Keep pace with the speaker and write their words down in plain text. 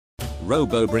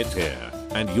RoboBrit here,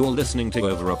 and you're listening to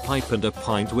Over a Pipe and a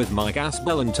Pint with Mike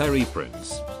Aspel and Terry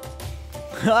Prince.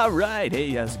 All right, hey,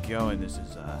 how's it going? This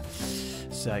is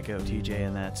Psycho TJ,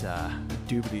 and that's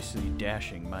dubiously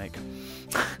dashing Mike.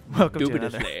 Welcome to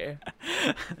another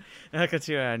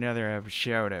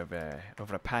episode of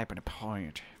Over a Pipe and a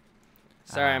Pint.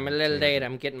 Sorry, I'm a little late.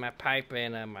 I'm getting my pipe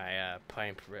and my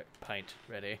pint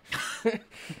ready.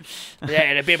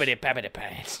 Yeah, the bibbity babbity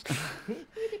pint.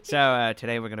 So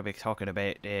today we're going to be talking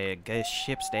about ghost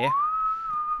ships there.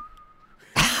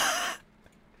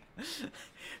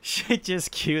 Should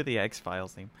just cue the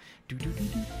X-Files theme.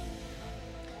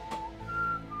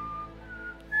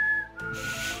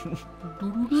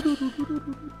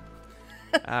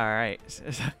 All right.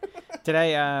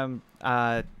 Today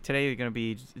we're gonna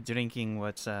be drinking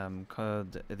what's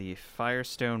called the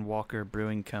Firestone Walker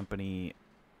Brewing Company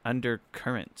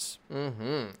Undercurrents.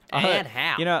 Mm-hmm. And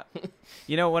how?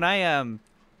 You know when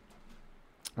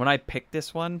I picked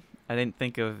this one, I didn't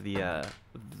think of the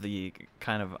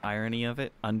kind of irony of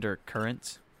it.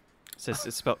 Undercurrents.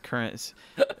 It's spelled currents.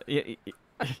 Currants,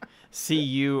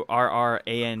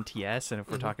 and if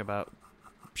we're talking about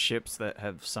ships that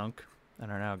have sunk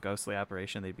and are now a ghostly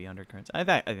operation, they'd be undercurrents. I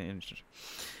think interesting.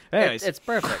 Anyways, it's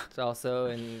perfect. Also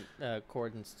in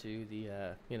accordance to the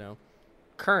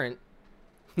current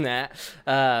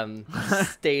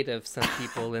state of some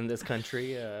people in this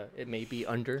country. It may be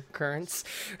undercurrents.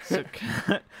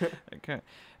 Okay.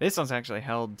 This one's actually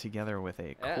held together with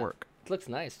a cork. It looks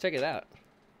nice. Check it out.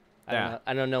 Yeah.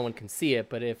 I know no one can see it,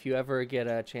 but if you ever get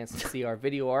a chance to see our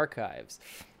video archives,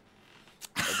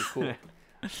 that'd be cool.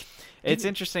 It's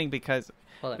interesting because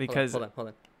Hold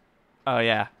on. Oh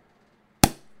yeah.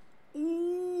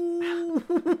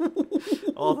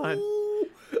 Hold on.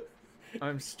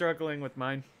 I'm struggling with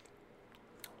mine.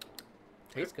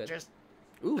 Tastes good.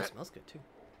 Ooh, it smells good too.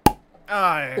 Oh,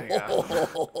 there you go.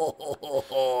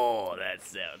 Oh, that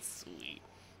sounds sweet.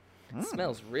 It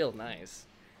smells real nice.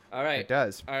 All right. It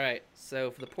does. All right.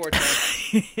 So for the pour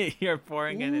test, you're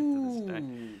pouring it into the stack.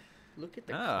 Look at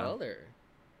the color.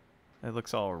 It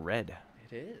looks all red.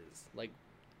 It is like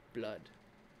blood.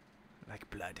 Like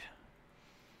blood.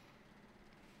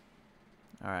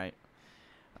 All right.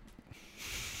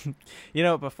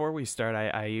 Before we start,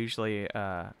 I usually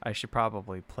I should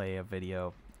probably play a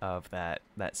video of that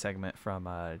segment from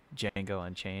Django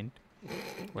Unchained,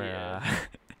 where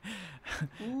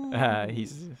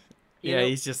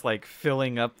he's just like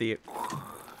filling up the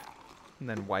and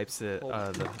then wipes it.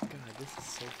 God, this is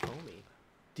so foamy.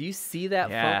 Do you see that?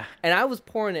 Yeah. Foam? And I was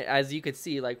pouring it, as you could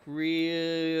see, like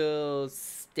real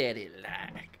steady,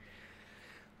 like.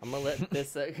 I'm gonna let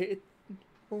this.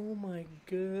 Oh my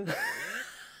god.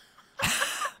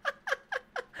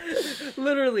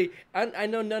 Literally, I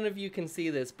know none of you can see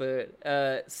this, but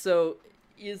so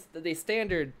is the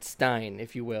standard Stein,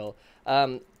 if you will.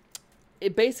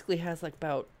 It basically has like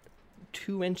about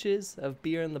 2 inches of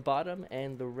beer in the bottom,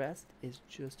 and the rest is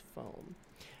just foam.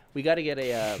 We got to get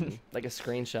a like a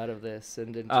screenshot of this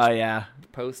and then just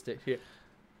post it here.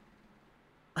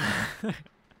 All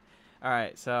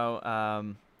right, so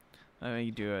let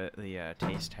me do the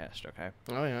taste test, okay?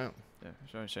 Oh yeah.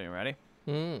 So you ready?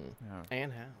 And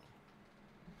how?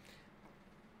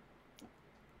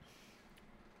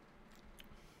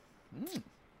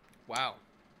 Wow.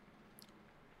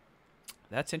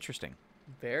 That's interesting.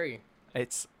 Very.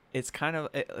 It's kind of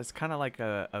like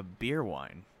a beer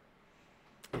wine.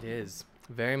 It is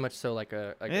very much so like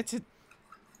a. Doesn't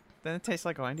it taste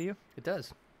like wine to you? It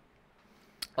does.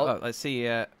 Oh, let's see.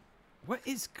 What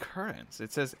is currants?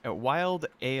 It says a wild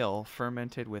ale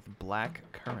fermented with black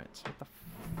currants.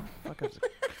 What the fuck is it?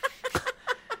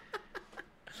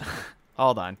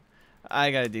 Hold on,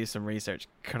 I gotta do some research.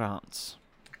 Currants.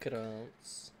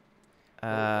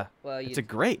 Well, it's a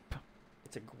grape.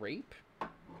 It's a grape?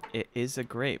 It is a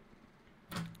grape.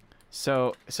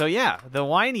 So yeah, the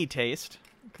winey taste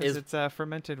because it's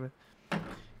fermented with.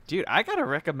 Dude, I gotta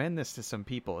recommend this to some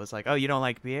people. It's like, oh, you don't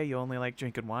like beer? You only like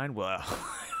drinking wine? Well,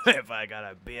 if I got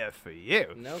a beer for you.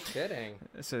 No kidding.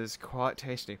 This is quite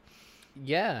tasty.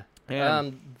 Yeah.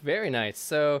 And very nice.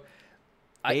 So,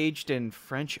 aged in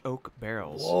French oak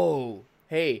barrels. Whoa.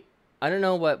 Hey, I don't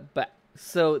know but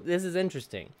so this is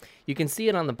interesting. You can see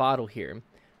it on the bottle here.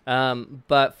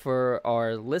 But for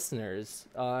our listeners,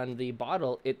 on the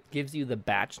bottle, it gives you the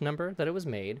batch number that it was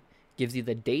made, gives you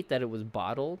the date that it was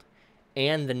bottled,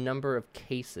 and the number of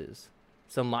cases.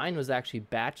 So mine was actually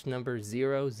batch number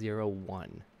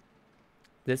 001.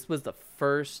 This was the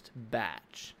first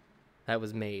batch that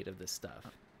was made of this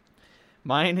stuff.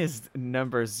 Mine is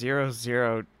number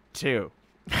 002.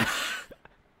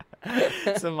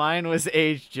 So mine was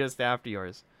aged just after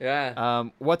yours. Yeah.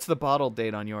 What's the bottle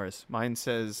date on yours? Mine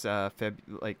says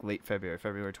late February,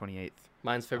 February 28th.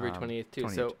 Mine's February 28th too.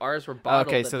 28th. So ours were bottled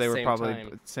Okay, at so the they were same probably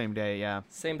time. same day, yeah.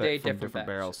 Same but day, from different batch.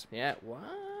 barrels. Yeah.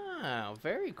 Wow.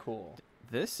 Very cool.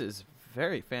 This is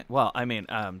very well. I mean,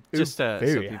 just so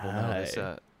very people know,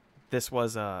 high. this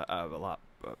was a lot.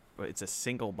 It's a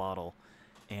single bottle,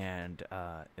 and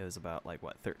it was about like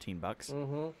what, $13.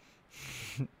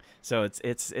 Mm-hmm. So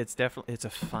it's definitely a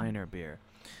finer beer.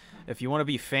 If you want to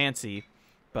be fancy,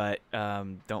 but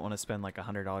don't want to spend like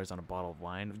 $100 on a bottle of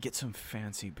wine, get some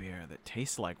fancy beer that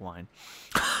tastes like wine.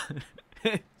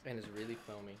 And it's really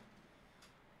foamy.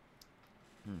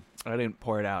 I didn't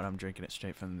pour it out. I'm drinking it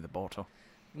straight from the bottle.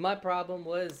 My problem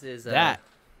was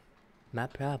My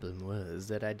problem was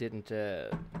that I didn't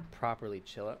properly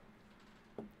chill it.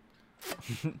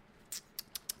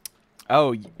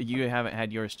 Oh, you haven't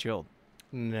had yours chilled.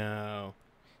 No,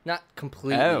 not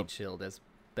completely Oh. chilled as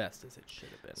best as it should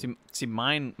have been. See,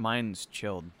 mine's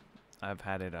chilled. I've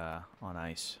had it on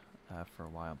ice for a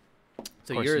while.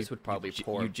 So Of course, yours would probably you,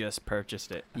 pour. You just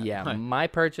purchased it. Yeah, my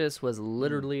purchase was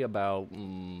literally about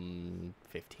 15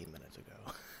 minutes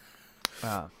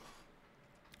ago.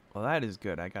 Well, that is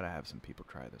good. I gotta have some people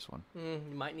try this one. You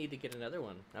might need to get another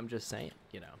one. I'm just saying,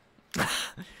 you know.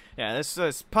 Yeah,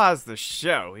 let's pause the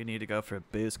show. We need to go for a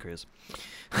booze cruise.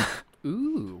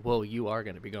 Ooh, well, you are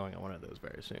going to be going on one of those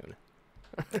very soon.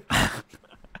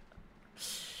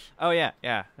 Oh yeah.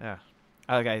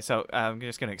 Okay, so I'm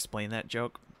just gonna explain that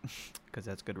joke because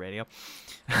that's good radio.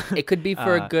 It could be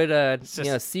for a good it's you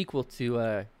know, just- sequel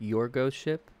to Your Ghost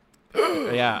Ship.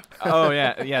 Yeah. Oh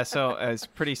yeah. So it's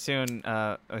pretty soon.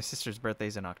 My sister's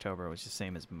birthday's in October, which is the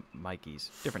same as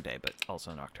Mikey's. Different day, but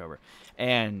also in October.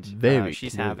 And Very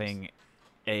she's close. having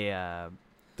her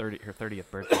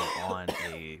 30th birthday on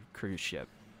a cruise ship,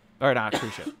 or not a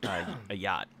cruise ship, a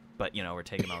yacht. But you know, we're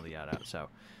taking all the yacht out. So,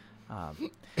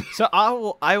 so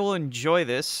I will enjoy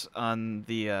this on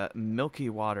the milky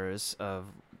waters of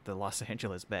the Los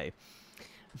Angeles Bay.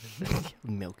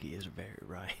 Milky is very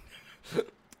right.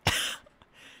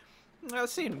 I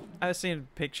was seeing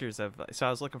pictures of, so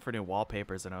I was looking for new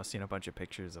wallpapers, and I was seeing a bunch of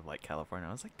pictures of like California.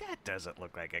 I was like, that doesn't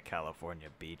look like a California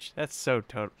beach. That's so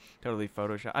totally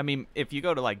Photoshop. I mean, if you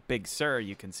go to like Big Sur,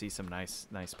 you can see some nice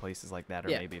places like that, or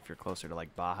Yeah. maybe if you're closer to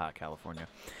like Baja California.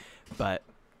 But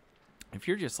if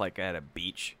you're just like at a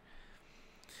beach,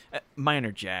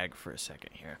 minor jag for a second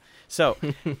here. So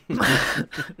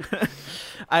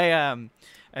I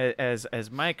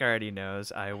as Mike already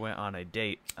knows, I went on a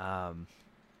date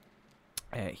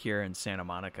here in Santa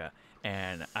Monica,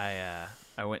 and I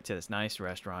went to this nice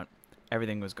restaurant.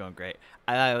 Everything was going great.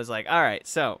 I was like, all right,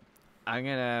 so I'm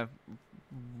gonna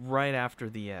right after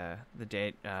the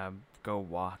date go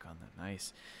walk on the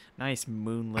nice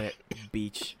moonlit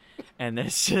beach, and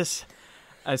it's just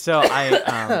so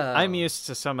I'm used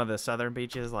to some of the southern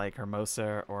beaches like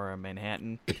Hermosa or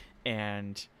Manhattan,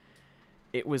 and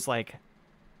it was like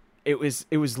it was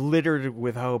littered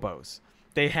with hobos.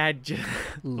 They had just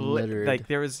Littered. like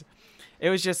it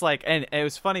was just like, and it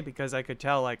was funny because I could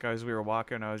tell like as we were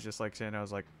walking, I was just like saying, I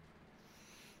was like,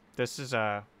 this is it's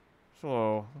a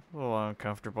little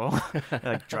uncomfortable.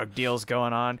 Like drug deals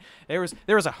going on. There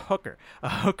was a hooker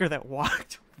that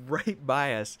walked right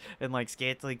by us in like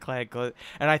scantily clad clothes,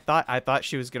 and I thought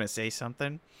she was gonna say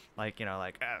something like, you know,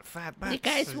 like $5. You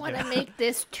guys want to make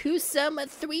this twosome a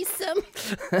threesome?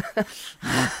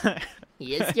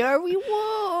 Here's your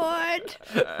reward.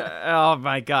 Oh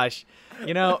my gosh.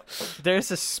 You know,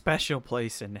 there's a special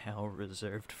place in hell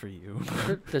reserved for you.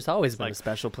 There's always been like- a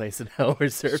special place in hell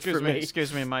reserved for me.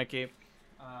 Excuse me, Mikey.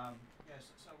 Yes,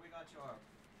 so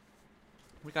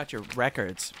we got your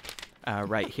records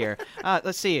right here.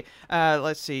 Let's see.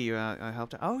 You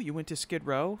helped. Oh, you went to Skid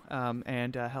Row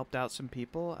and helped out some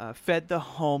people. Fed the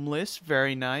homeless.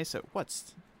 Very nice.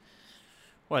 What's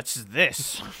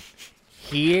this?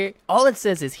 Here, all it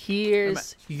says is,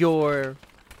 here's your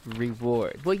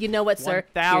reward. Well, you know what, sir?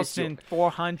 Here's your-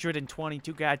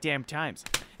 1,422 goddamn times.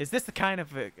 Is this the kind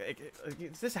of?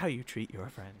 Is this how you treat your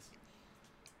friends?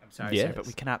 I'm sorry, sir, but Yes.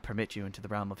 we cannot permit you into the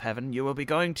realm of heaven. You will be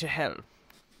going to hell.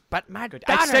 But my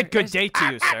I said good day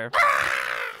to you, sir.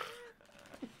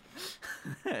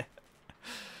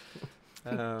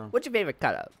 What's your favorite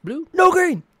color? Blue? No,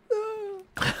 green.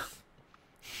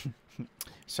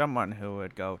 Someone who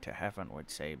would go to heaven would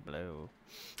say blue.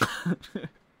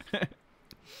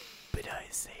 But I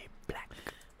say black.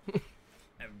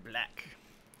 Black.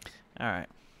 All right.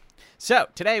 So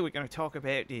today we're going to talk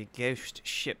about the ghost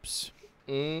ships.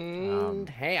 And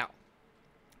how?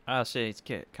 So it's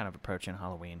kind of approaching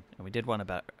Halloween, and we did one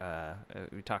about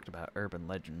we talked about urban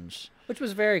legends. Which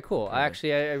was very cool.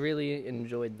 Pretty I really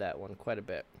enjoyed that one quite a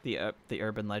bit. The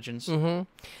urban legends.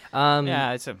 Mm-hmm.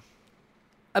 Yeah, it's a.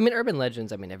 I mean, urban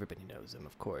legends, I mean, everybody knows them,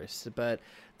 of course. But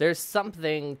there's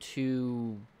something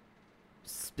to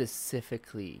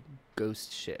specifically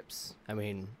ghost ships. I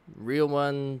mean, real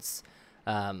ones,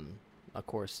 of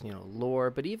course, you know, lore,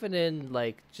 but even in,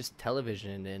 like, just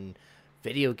television and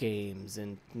video games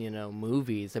and, you know,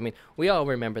 movies. I mean, we all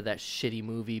remember that shitty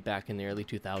movie back in the early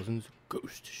 2000s,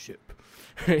 Ghost Ship.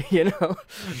 You know?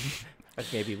 But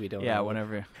maybe we don't Yeah, know.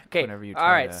 whenever. Okay, Whenever you all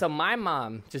try right. to- So my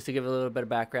mom, just to give a little bit of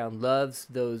background, loves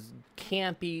those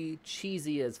campy,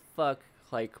 cheesy as fuck,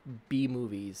 like B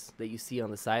movies that you see on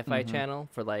the Sci-Fi Channel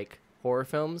for like horror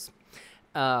films.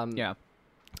 Yeah.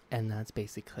 And that's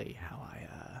basically how I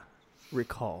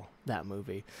recall that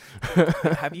movie.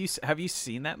 have you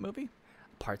seen that movie?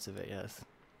 Parts of it, yes.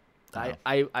 Oh.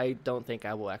 I don't think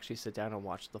I will actually sit down and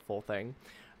watch the full thing,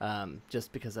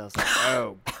 just because I was like,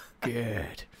 oh,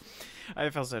 good. I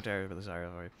felt so terribly sorry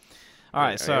for you. All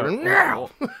right, so now.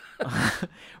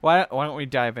 why don't we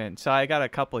dive in? So I got a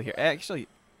couple here. Actually,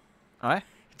 what?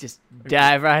 Just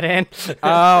dive right in.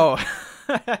 Oh.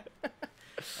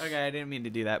 Okay, I didn't mean to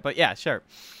do that, but yeah, sure.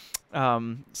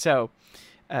 So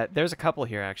there's a couple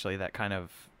here actually that kind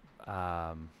of,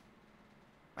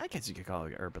 I guess you could call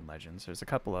it urban legends. There's a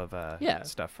couple of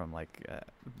stuff from like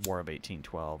War of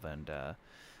 1812, and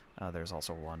there's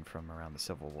also one from around the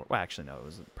Civil War. Well, actually, no, it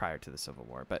was prior to the Civil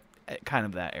War, but kind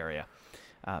of that area.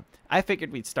 I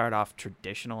figured we'd start off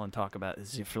traditional and talk about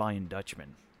the Flying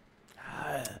Dutchman.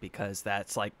 Because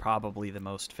that's like probably the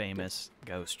most famous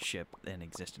ghost ship in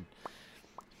existence.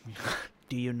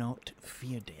 Do you not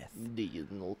fear death? Do you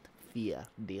not fear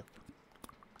death?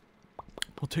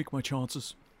 I'll take my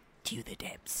chances. To the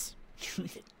depths. To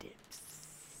the depths.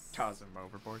 Toss him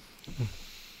overboard.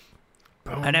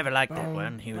 I never liked that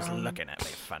one. He was looking at me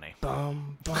funny.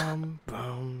 Bum bum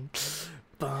bum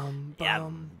bum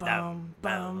bum bum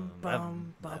bum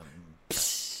bum bum.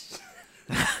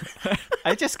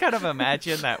 I just kind of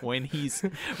imagine that when he's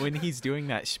doing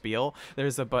that spiel,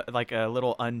 there's like a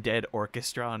little undead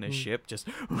orchestra on his ship, just.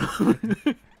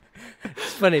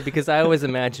 It's funny because I always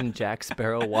imagine Jack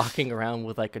Sparrow walking around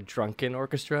with like a drunken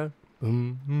orchestra.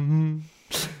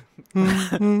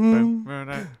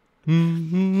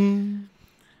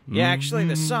 Yeah, actually,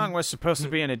 the song was supposed to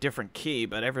be in a different key,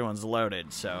 but everyone's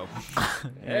loaded, so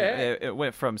it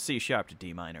went from C sharp to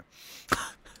D minor.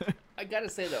 I gotta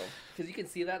say though, because you can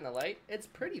see that in the light, it's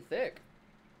pretty thick.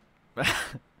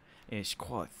 It's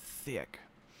quite thick.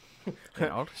 You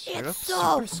know, It's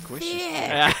so thick.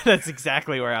 Yeah, that's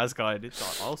exactly where I was going.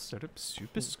 It's all sort of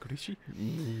super squishy.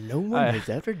 No one has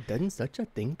ever done such a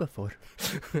thing before.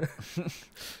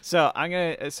 So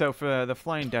So for the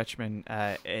Flying Dutchman,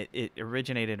 it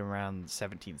originated around the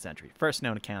 17th century. First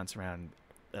known accounts around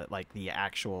like the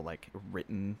actual like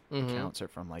written accounts are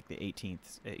from like the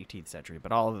 18th century,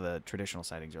 but all of the traditional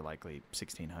sightings are likely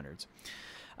 1600s.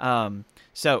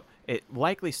 So it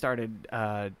likely started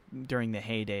during the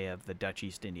heyday of the Dutch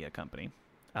East India Company.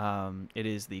 It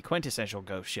is the quintessential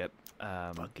ghost ship.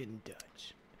 Fucking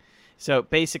Dutch. So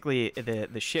basically,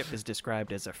 the ship is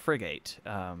described as a frigate,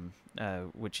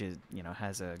 which is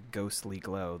has a ghostly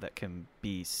glow that can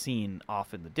be seen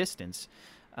off in the distance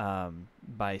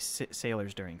by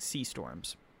sailors during sea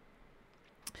storms.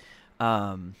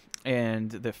 And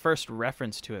the first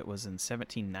reference to it was in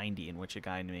 1790, in which a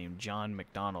guy named John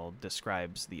MacDonald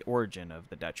describes the origin of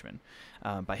the Dutchman.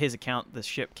 By his account, the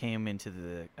ship came into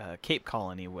the Cape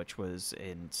Colony, which was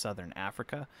in southern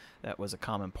Africa. That was a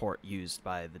common port used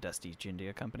by the Dutch East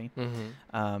India Company.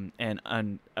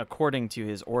 And according to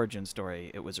his origin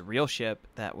story, it was a real ship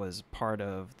that was part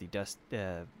of the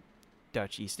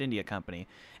Dutch East India Company,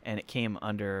 and it came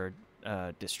under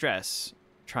distress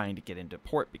trying to get into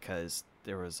port because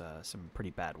there was some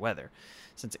pretty bad weather.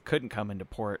 Since it couldn't come into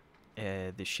port,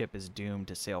 the ship is doomed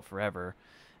to sail forever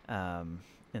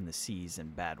in the seas in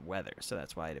bad weather. So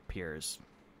that's why it appears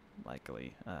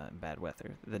likely in bad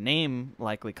weather. The name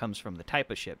likely comes from the type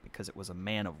of ship because it was a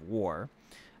man of war.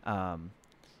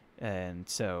 And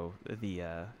so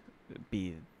the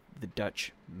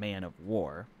Dutch man of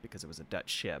war, because it was a Dutch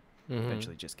ship,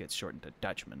 eventually just gets shortened to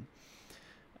Dutchman.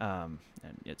 And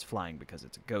it's flying because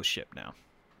it's a ghost ship now.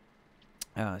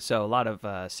 So a lot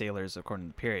of sailors, according to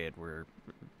the period, were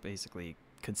basically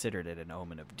considered it an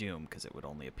omen of doom because it would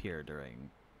only appear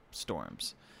during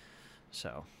storms.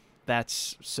 So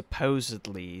that's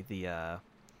supposedly the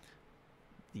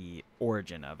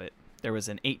origin of it. there was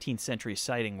an 18th century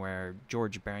sighting where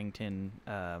George Barrington,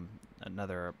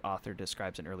 another author,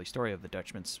 describes an early story of the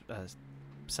Dutchman's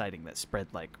sighting that spread,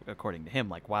 like, according to him,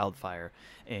 like wildfire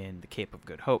in the Cape of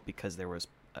Good Hope, because there was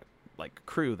a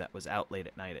crew that was out late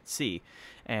at night at sea,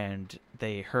 and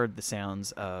they heard the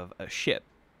sounds of a ship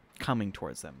coming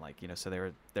towards them. Like, so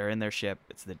they're in their ship,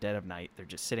 it's the dead of night, they're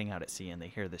just sitting out at sea, and they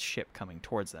hear this ship coming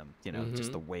towards them,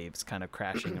 just the waves kind of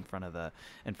crashing in front of the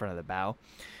bow.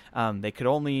 They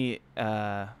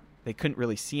couldn't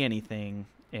really see anything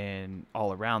and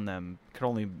all around them, could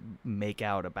only make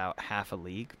out about half a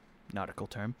league, nautical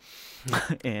term,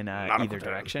 in either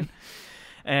direction.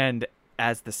 And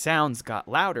as the sounds got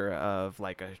louder of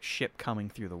like a ship coming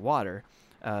through the water,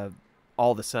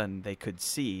 all of a sudden they could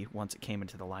see, once it came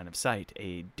into the line of sight,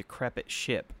 a decrepit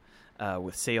ship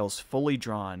with sails fully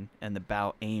drawn and the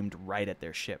bow aimed right at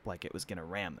their ship like it was going to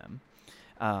ram them.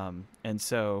 And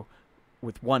so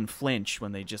with one flinch,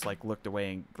 when they just like looked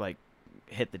away and like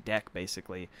hit the deck,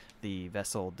 basically, the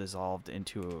vessel dissolved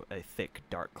into a thick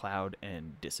dark cloud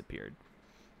and disappeared.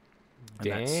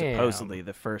 And that's supposedly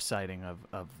the first sighting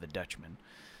of the Dutchman.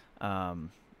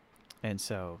 And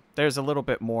so there's a little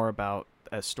bit more about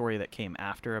a story that came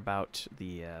after about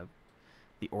the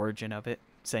origin of it,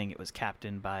 saying it was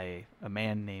captained by a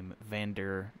man named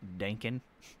Vander Decken,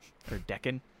 or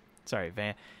Decken. Sorry,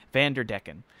 Vander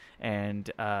Decken.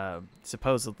 And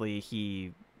supposedly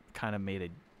he kind of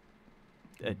made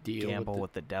a gamble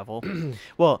with the devil.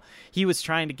 Well, he was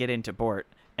trying to get into port,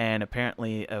 and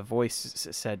apparently a voice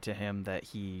said to him that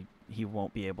he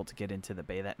won't be able to get into the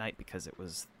bay that night because it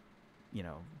was,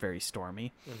 very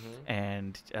stormy.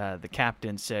 And the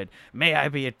captain said, "May I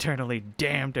be eternally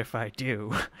damned if I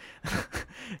do,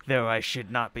 though I should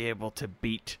not be able to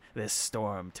beat this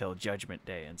storm till Judgment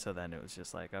Day." And so then it was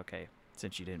just like, okay,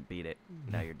 since you didn't beat it,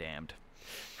 now you're damned.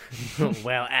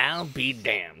 Well, I'll be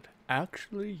damned.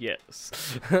 Actually, yes.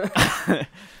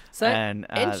 So, and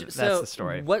that's the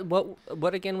story.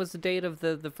 What again was the date of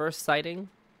the first sighting?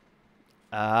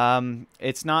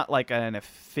 It's not like an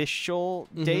official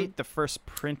date. The first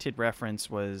printed reference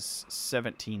was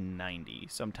 1790,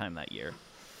 sometime that year.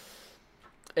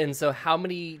 And so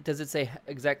does it say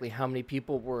exactly how many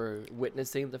people were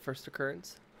witnessing the first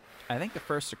occurrence? I think the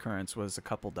first occurrence was a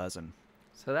couple dozen.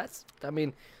 So that's a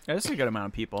good amount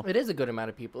of people. It is a good amount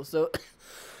of people. So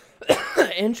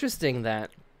interesting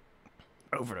that.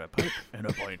 Over a pipe and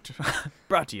a pint.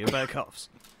 Brought to you by Cuffs.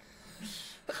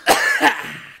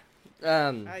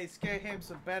 I scared him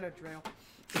some Benadryl.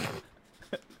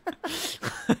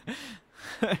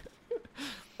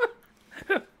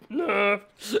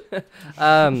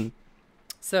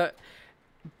 So,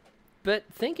 but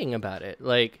thinking about it,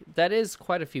 like, that is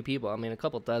quite a few people. I mean, a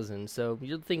couple dozen. So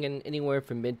you're thinking anywhere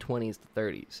from mid-20s to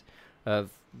 30s of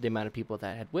the amount of people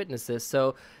that had witnessed this.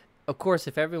 So, of course,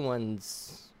 if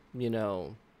everyone's,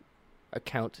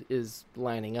 account is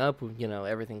lining up,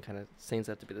 everything kind of seems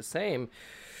to be the same,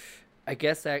 I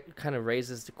guess that kind of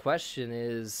raises the question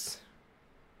is,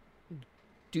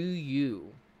 do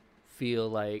you feel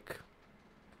like,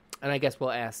 and I guess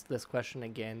we'll ask this question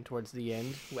again towards the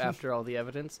end after all the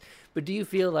evidence, but do you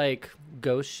feel like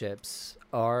ghost ships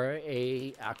are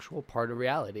a actual part of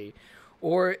reality?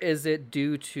 Or is it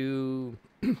due to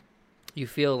you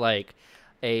feel like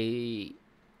a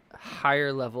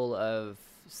higher level of,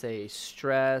 say,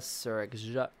 stress or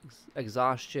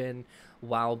exhaustion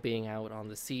while being out on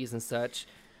the seas and such,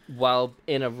 while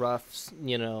in a rough,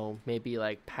 maybe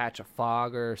like patch of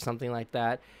fog or something like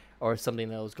that, or something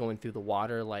that was going through the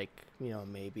water, like,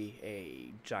 maybe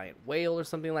a giant whale or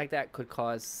something like that could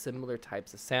cause similar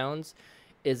types of sounds?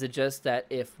 Is it just that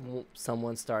if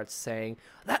someone starts saying,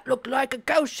 "That looked like a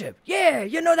ghost ship. Yeah,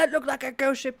 that looked like a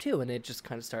ghost ship too," and it just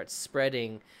kind of starts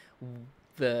spreading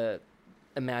the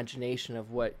imagination of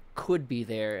what could be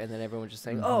there, and then everyone's just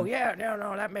saying, "Oh yeah, no,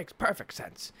 that makes perfect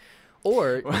sense"?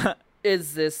 Or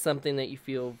is this something that you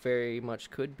feel very much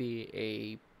could be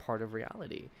a part of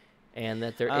reality, and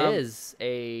that there is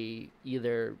a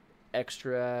either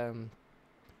extra,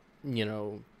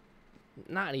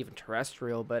 not even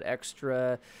terrestrial, but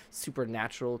extra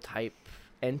supernatural type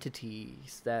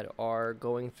entities that are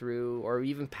going through or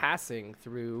even passing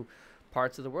through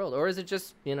parts of the world? Or is it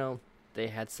just, they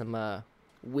had some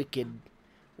wicked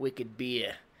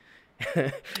beer?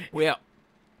 Well,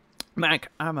 Mike,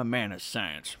 I'm a man of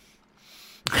science.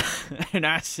 And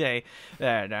I say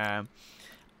that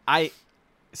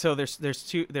so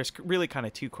there's really kind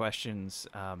of two questions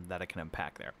that I can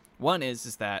unpack there. One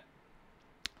is that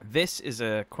this is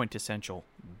a quintessential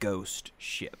ghost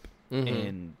ship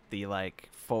in the like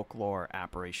folklore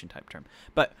apparition type term.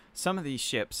 But some of these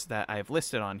ships that I've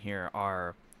listed on here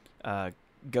are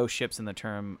ghost ships in the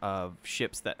term of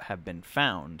ships that have been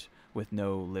found with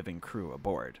no living crew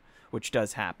aboard, which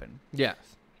does happen. Yes.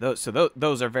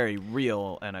 Those are very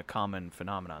real and a common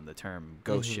phenomenon. The term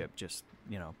ghost ship, just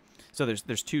so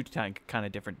there's two kind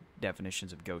of different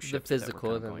definitions of ghost ships. The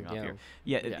physical, that we're kind of going off here.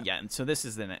 Yeah, and so this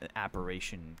is an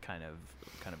apparition kind of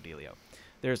dealio.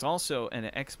 There's also an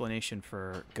explanation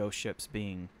for ghost ships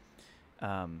being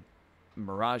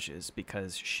mirages,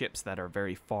 because ships that are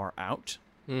very far out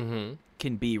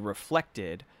can be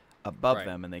reflected above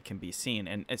them, and they can be seen,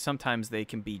 and sometimes they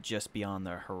can be just beyond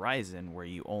the horizon, where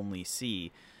you only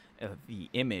see the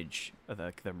image of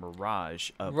the mirage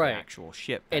of the actual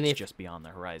ship that's just beyond the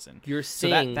horizon. You're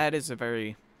seeing that is a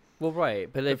very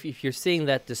but if you're seeing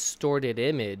that distorted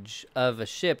image of a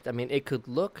ship, I mean, it could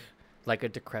look like a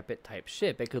decrepit type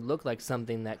ship. It could look like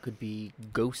something that could be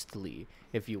ghostly,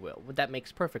 if you will. That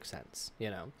makes perfect sense,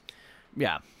 Yeah.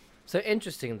 So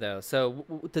interesting, though. So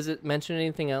does it mention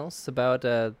anything else about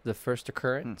the first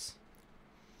occurrence?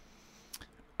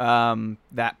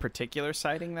 That particular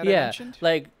sighting that I mentioned?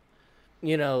 Like,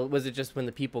 was it just when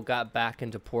the people got back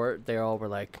into port, they all were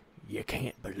like, "You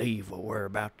can't believe what we're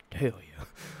about to tell you."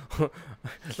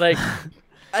 Like,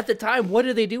 at the time, what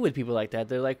do they do with people like that?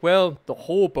 They're like, "Well, the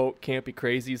whole boat can't be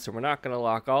crazy, so we're not going to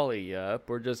lock all of you up.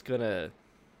 We're just going to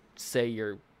say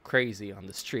you're crazy on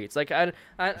the streets." Like, I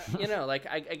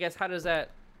guess, how does that...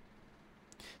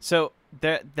 So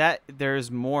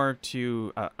there's more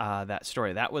to that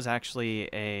story. That was actually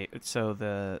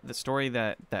the story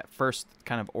that first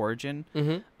kind of origin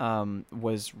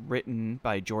was written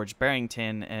by George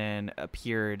Barrington and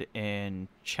appeared in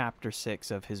chapter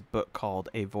 6 of his book called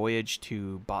A Voyage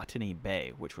to Botany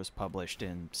Bay, which was published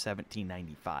in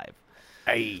 1795.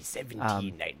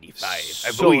 1795.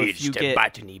 A voyage to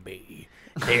Botany Bay.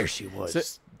 There she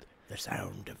was. The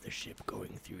sound of the ship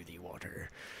going through the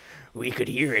water. We could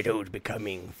hear it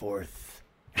becoming forth,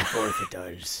 and forth it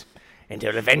does,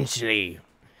 until eventually,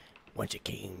 once it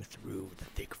came through the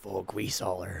thick fog, we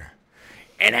saw her.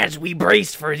 And as we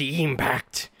braced for the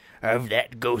impact of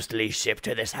that ghostly ship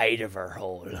to the side of her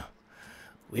hull,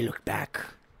 we looked back,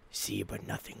 see but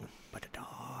nothing but a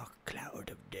dark cloud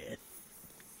of death.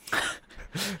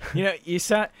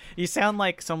 You sound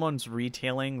like someone's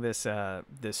retailing this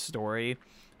story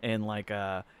in like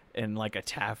a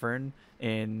tavern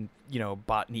in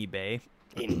Botany Bay.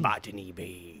 In Botany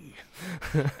Bay.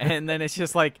 And then it's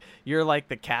just like you're like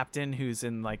the captain who's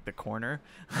in like the corner.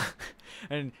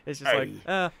 And it's just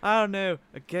I don't know,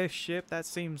 a ghost ship, that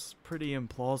seems pretty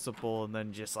implausible. And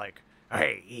then just like,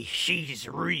 hey, she's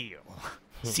real.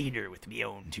 Seen her with me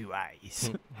own two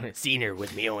eyes. Seen her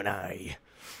with me own eye.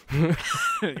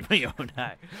 my own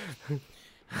eye.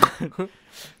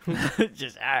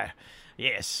 Just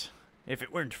yes. If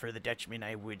it weren't for the Dutchman,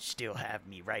 I would still have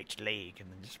me right leg. And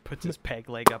then just puts his peg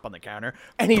leg up on the counter.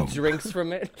 And he drinks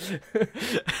from it.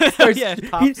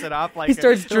 Pops it off like he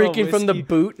starts drinking from the whiskey.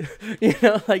 boot.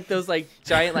 Like those like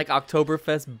giant like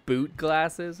Oktoberfest boot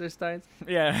glasses or steins.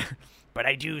 Yeah. But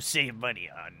I do save money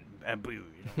on booze.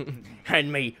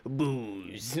 And my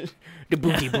booze. The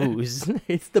booty booze.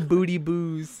 It's the booty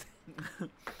booze.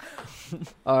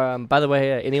 By the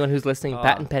way, anyone who's listening,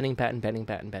 patent pending. Patent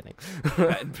pending.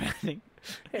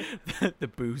 The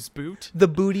booze boot. The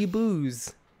booty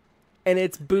booze. And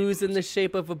it's booze in the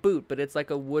shape of a boot, but it's like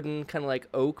a wooden kind of like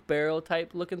oak barrel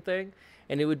type looking thing.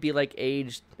 And it would be like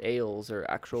aged ales or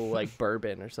actual like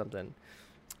bourbon or something.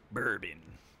 Bourbon.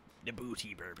 The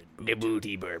booty bourbon. The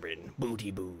booty bourbon.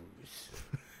 Booty booze.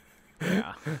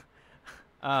 Yeah.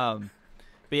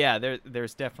 But yeah,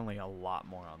 there's definitely a lot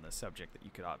more on this subject that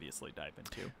you could obviously dive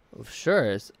into.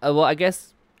 Sure. Well, I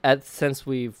guess since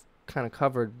we've kind of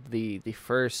covered the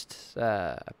first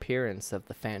appearance of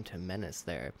the Phantom Menace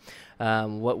there,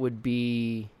 what would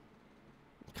be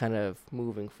kind of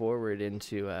moving forward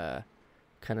into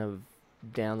kind of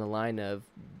down the line of,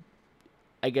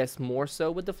 I guess, more so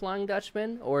with the Flying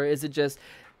Dutchman? Or is it just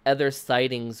other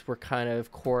sightings were kind of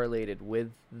correlated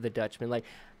with the Dutchman? Like,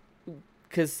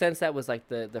 because since that was like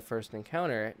the first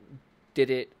encounter, did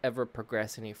it ever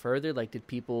progress any further? Like, did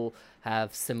people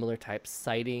have similar type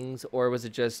sightings, or was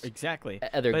it just exactly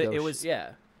other but ghosts?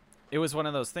 It was one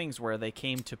of those things where they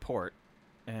came to port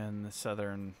in the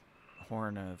southern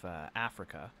Horn of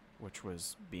Africa, which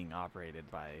was being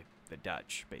operated by the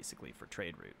Dutch, basically for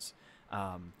trade routes.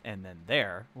 And then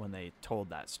there, when they told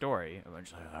that story, it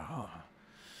was like,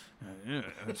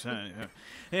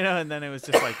 and then it was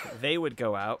just like they would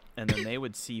go out and then they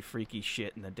would see freaky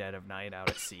shit in the dead of night out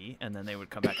at sea, and then they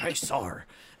would come back. I saw her,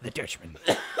 the Dutchman.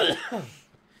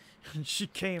 And she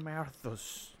came out of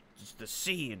those the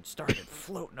sea and started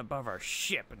floating above our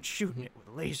ship and shooting it with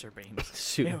laser beams.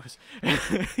 Shoot. It was,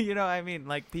 I mean,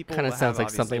 like people Kind of have sounds like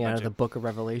obviously something a out bunch of the Book of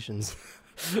Revelations.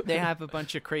 they have a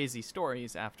bunch of crazy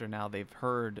stories after now they've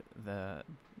heard the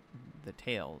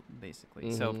tale,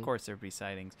 basically. So of course there'd be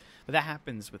sightings, but that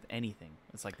happens with anything.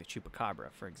 It's like the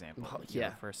chupacabra, for example. Well, You know,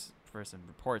 yeah. first person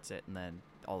reports it, and then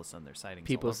all of a sudden there's sightings.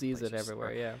 People all over the sees place. it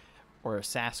everywhere. Yeah. Or a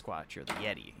Sasquatch or the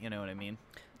Yeti. You know what I mean?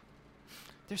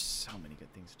 There's so many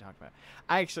good things to talk about.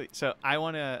 I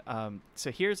want to.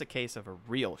 So here's a case of a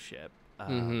real ship.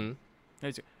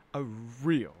 There's a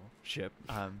real ship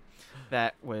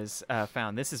that was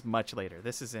found. This is much later.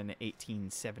 This is in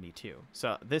 1872.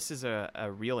 So this is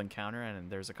a real encounter, and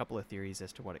there's a couple of theories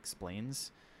as to what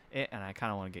explains it. And I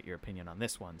kind of want to get your opinion on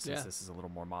this one, since this is a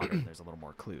little more modern. There's a little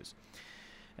more clues.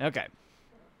 Okay.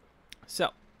 So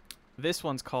this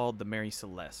one's called the Mary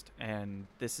Celeste, and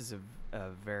this is a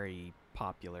very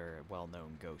popular,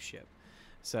 well-known ghost ship.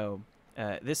 So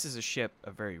this is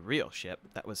a very real ship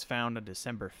that was found on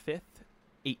December 5th,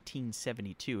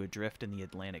 1872, adrift in the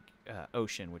Atlantic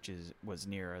Ocean, which was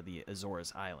near the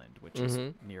Azores Island, which is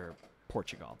near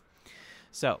Portugal.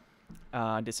 So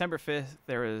on December 5th,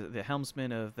 there was the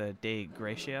helmsman of the Dei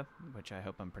Gracia, which I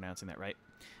hope I'm pronouncing that right.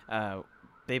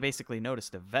 They basically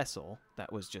noticed a vessel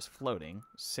that was just floating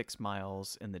 6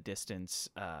 miles in the distance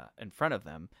in front of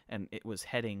them, and it was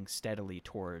heading steadily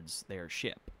towards their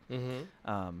ship.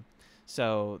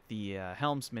 So the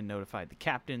helmsman notified the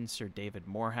captain, Sir David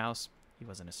Morehouse. He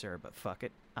wasn't a sir, but fuck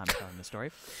it. I'm telling the story.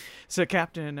 So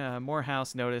Captain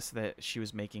Morehouse noticed that she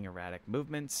was making erratic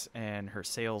movements, and her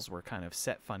sails were kind of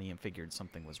set funny, and figured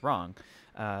something was wrong.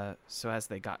 So as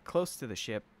they got close to the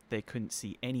ship, they couldn't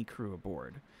see any crew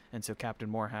aboard. And so Captain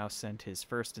Morehouse sent his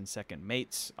first and second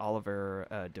mates,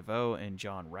 Oliver DeVoe and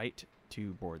John Wright,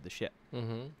 to board the ship.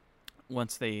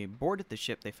 Once they boarded the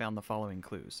ship, they found the following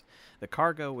clues. The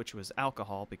cargo, which was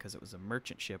alcohol because it was a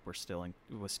merchant ship, was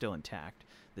still intact.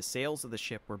 The sails of the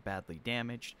ship were badly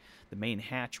damaged. The main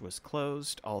hatch was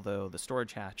closed, although the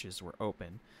storage hatches were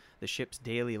open. The ship's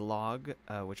daily log,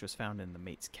 which was found in the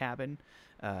mate's cabin,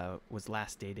 was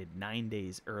last dated 9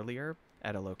 days earlier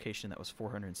at a location that was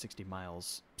 460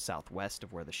 miles southwest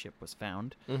of where the ship was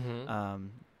found.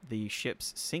 The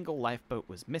ship's single lifeboat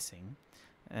was missing,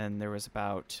 and there was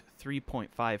about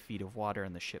 3.5 feet of water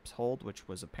in the ship's hold, which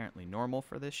was apparently normal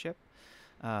for this ship,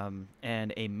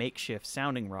 and a makeshift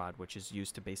sounding rod, which is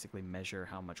used to basically measure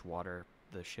how much water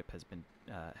the ship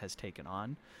has taken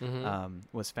on,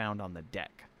 was found on the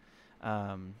deck.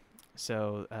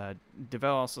 So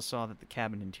DeVoe also saw that the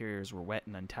cabin interiors were wet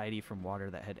and untidy from water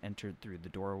that had entered through the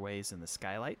doorways and the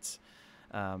skylights,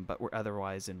 but were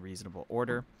otherwise in reasonable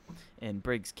order. In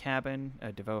Briggs' cabin,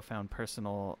 DeVoe found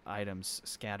personal items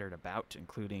scattered about,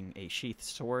 including a sheathed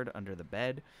sword under the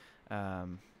bed,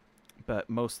 but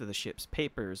most of the ship's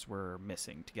papers were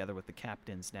missing, together with the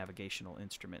captain's navigational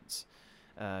instruments.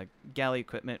 Galley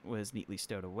equipment was neatly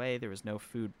stowed away. There was no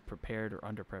food prepared or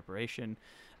under preparation,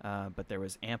 but there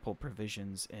was ample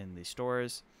provisions in the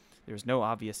stores. There was no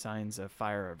obvious signs of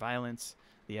fire or violence.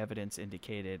 The evidence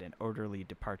indicated an orderly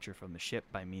departure from the ship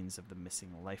by means of the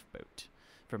missing lifeboat.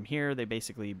 From here, they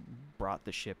basically brought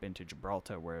the ship into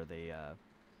Gibraltar, where they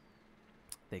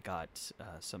got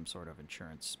some sort of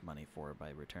insurance money for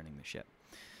by returning the ship.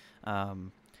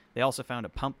 They also found a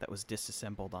pump that was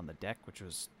disassembled on the deck, which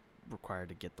was required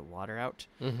to get the water out.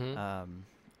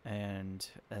 And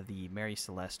the Mary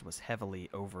Celeste was heavily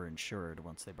overinsured.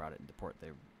 Once they brought it into port, they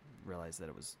realized that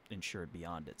it was insured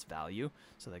beyond its value,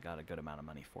 so they got a good amount of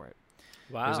money for it.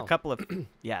 Wow. There's a couple of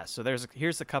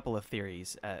here's a couple of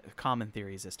theories, common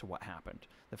theories as to what happened.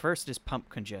 The first is pump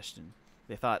congestion.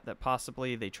 They thought that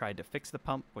possibly they tried to fix the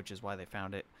pump, which is why they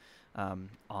found it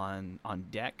on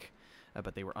deck,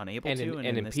 but they were unable to.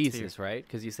 And in pieces, right?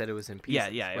 Because you said it was in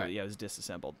pieces. Yeah, right. it was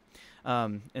disassembled.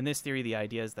 In this theory, the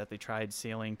idea is that they tried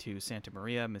sailing to Santa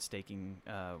Maria, mistaking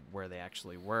where they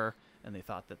actually were, and they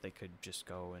thought that they could just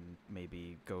go and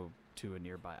maybe go to a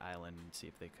nearby island and see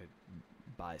if they could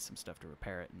buy some stuff to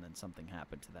repair it, and then something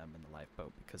happened to them in the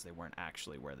lifeboat because they weren't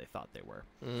actually where they thought they were.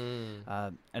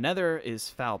 Another is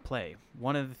foul play.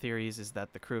 One of the theories is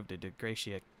that the crew of the Dei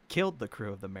Gracia killed the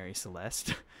crew of the Mary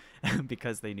Celeste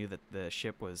because they knew that the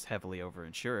ship was heavily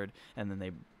overinsured, and then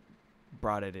they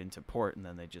brought it into port, and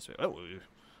then they just went,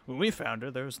 when we found her,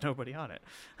 there was nobody on it.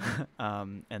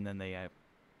 And then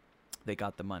they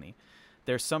got the money.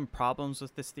 There's some problems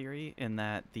with this theory in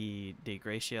that the Dei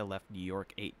Gracia left New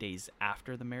York 8 days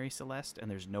after the Mary Celeste, and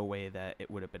there's no way that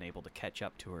it would have been able to catch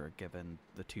up to her given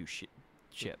the two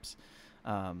ships.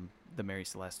 The Mary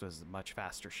Celeste was a much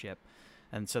faster ship.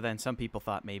 And so then some people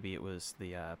thought maybe it was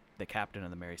the captain of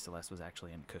the Mary Celeste was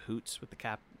actually in cahoots with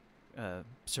the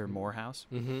Sir Morehouse.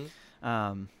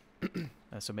 Mm-hmm.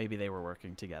 So maybe they were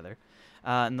working together.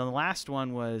 And the last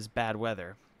one was bad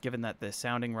weather. Given that the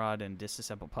sounding rod and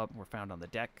disassembled pump were found on the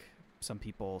deck, some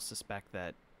people suspect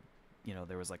that,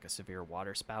 there was like a severe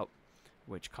water spout,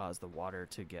 which caused the water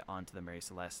to get onto the Mary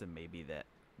Celeste, and maybe that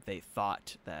they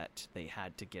thought that they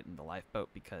had to get in the lifeboat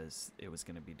because it was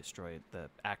going to be destroyed. The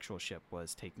actual ship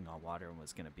was taking on water and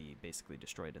was going to be basically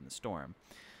destroyed in the storm.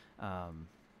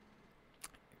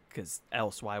 Because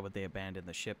else, why would they abandon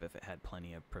the ship if it had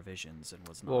plenty of provisions and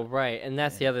was not? Well, right, and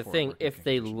that's the other thing. working If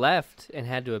they condition? left and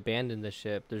had to abandon the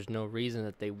ship, there's no reason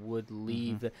that they would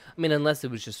leave. Mm-hmm. I mean, unless it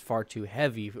was just far too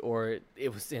heavy or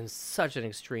it was in such an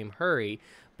extreme hurry.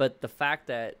 But the fact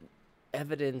that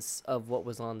evidence of what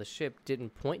was on the ship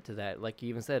didn't point to that, like you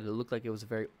even said, it looked like it was a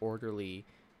very orderly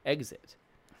exit.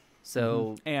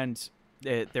 So, and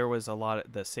there was a lot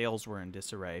of the sails were in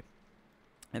disarray,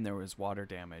 and there was water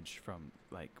damage from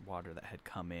like water that had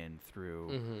come in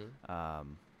through.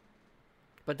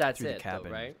 but that's through the it, though,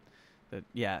 cabin. right?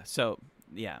 So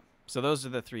those are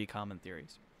the three common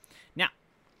theories. Now,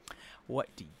 what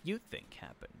do you think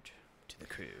happened to the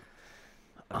crew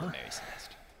of the Mary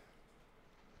Celeste?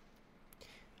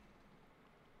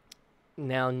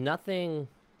 Now, nothing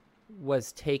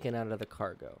was taken out of the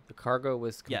cargo. The cargo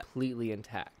was Yeah. completely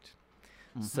intact.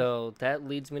 Mm-hmm. So that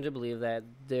leads me to believe that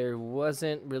there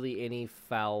wasn't really any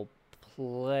foul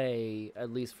play,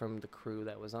 at least from the crew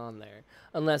that was on there,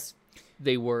 unless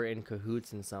they were in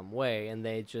cahoots in some way and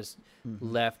they just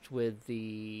left with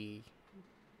the.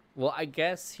 Well, I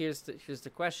guess here's the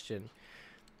question.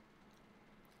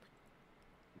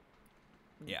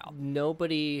 Yeah. No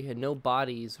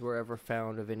bodies were ever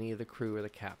found of any of the crew or the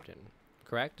captain,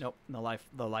 correct? Nope. The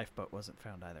lifeboat wasn't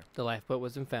found either. The lifeboat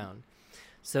wasn't found.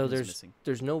 So It was missing.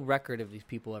 there's no record of these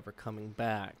people ever coming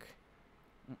back.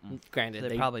 Granted,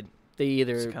 They probably they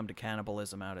either succumbed to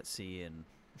cannibalism out at sea, and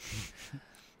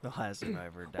the last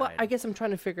survivor died. Well, I guess I'm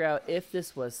trying to figure out if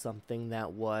this was something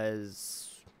that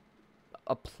was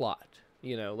a plot.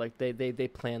 Like they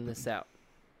planned this out.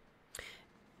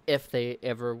 If they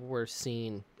ever were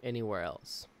seen anywhere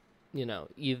else,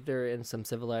 either in some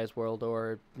civilized world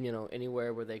or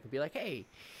anywhere where they could be like, hey,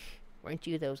 weren't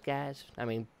you those guys? I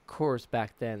mean, of course,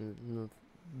 back then,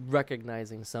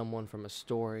 recognizing someone from a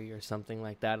story or something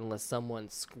like that, unless someone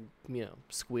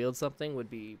squealed something, would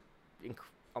be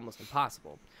almost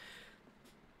impossible.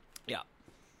 Yeah.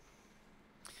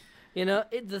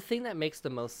 The thing that makes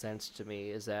the most sense to me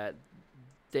is that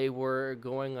they were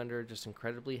going under just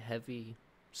incredibly heavy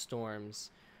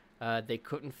storms. They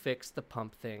couldn't fix the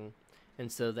pump thing,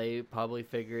 and so they probably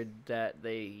figured that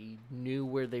they knew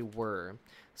where they were,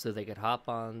 so they could hop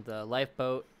on the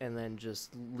lifeboat and then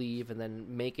just leave and then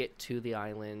make it to the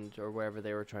island or wherever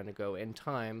they were trying to go in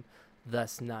time,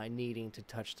 thus not needing to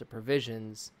touch the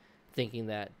provisions, thinking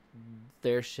that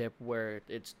their ship, where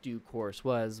its due course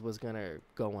was going to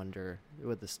go under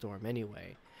with the storm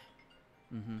anyway.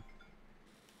 Mm-hmm.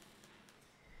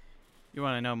 You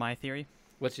want to know my theory?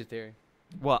 What's your theory?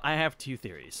 Well, I have two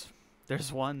theories.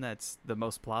 There's one that's the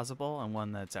most plausible and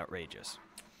one that's outrageous.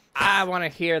 I want to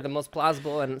hear the most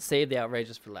plausible and save the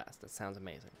outrageous for last. That sounds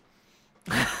amazing.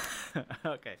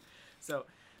 Okay. So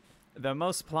the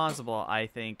most plausible, I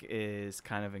think, is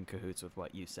kind of in cahoots with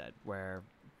what you said, where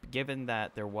given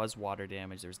that there was water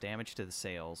damage, there was damage to the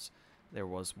sails, there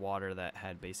was water that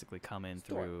had basically come in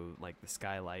through like the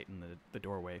skylight and the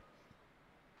doorway,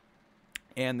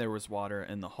 and there was water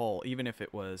in the hull, even if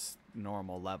it was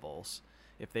normal levels.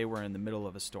 If they were in the middle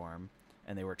of a storm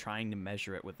and they were trying to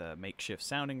measure it with a makeshift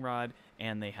sounding rod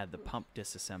and they had the pump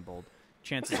disassembled,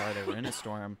 chances are they were in a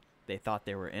storm, they thought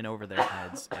they were in over their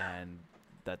heads and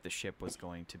that the ship was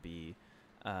going to be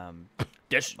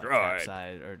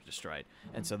capsized or destroyed.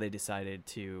 And so they decided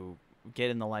to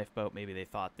get in the lifeboat. Maybe they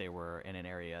thought they were in an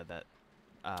area that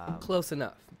Close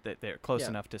enough. that they're close Yeah.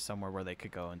 enough to somewhere where they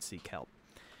could go and seek help.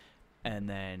 And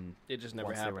then It just never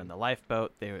once happened. they were in the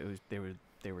lifeboat,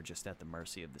 they were just at the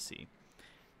mercy of the sea.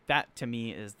 That to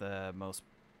me is the most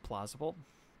plausible,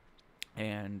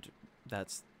 and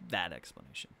that's that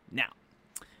explanation. Now,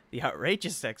 the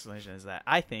outrageous explanation is that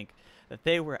I think that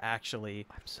they were actually.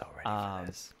 I'm so ready for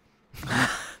this.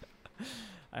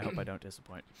 I hope I don't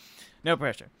disappoint. No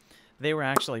pressure. They were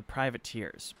actually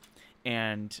privateers,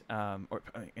 and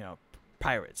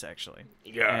pirates actually.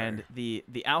 Yeah. And the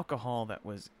alcohol that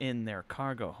was in their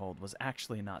cargo hold was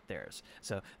actually not theirs.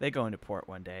 So they go into port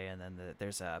one day, and then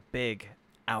there's a big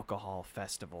alcohol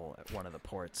festival at one of the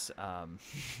ports.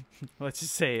 Let's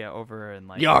just say over in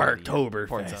like Yarktoberfest.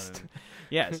 port zone.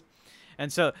 Yes.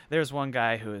 And so there's one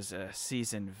guy who is a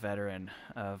seasoned veteran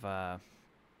of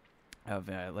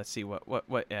let's see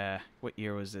what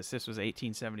year was this? This was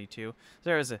 1872.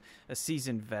 There was a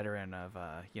seasoned veteran of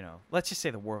let's just say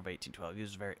the War of 1812. He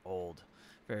was very old,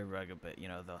 very rugged, but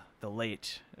the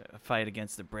late fight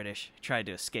against the British. He tried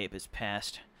to escape his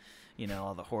past.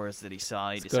 All the horrors that he saw.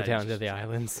 He Let's go down to the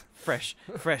islands. Fresh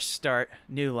start,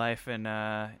 new life in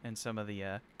some of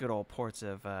the good old ports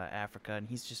of Africa, and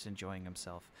he's just enjoying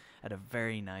himself at a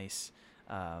very nice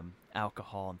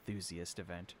alcohol enthusiast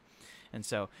event. And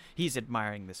so he's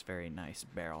admiring this very nice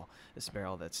barrel,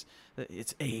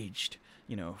 it's aged,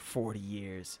 40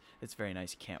 years. It's very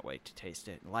nice. He can't wait to taste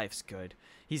it. Life's good.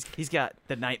 He's got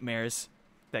the nightmares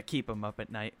that keep him up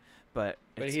at night, but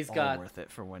it's he's all got worth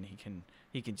it for when he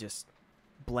can just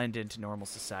blend into normal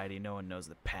society. No one knows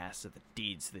the past of the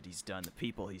deeds that he's done, the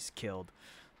people he's killed,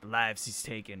 the lives he's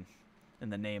taken in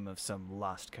the name of some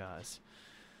lost cause.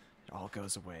 It all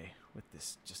goes away with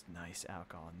this just nice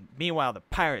alcohol. And meanwhile, the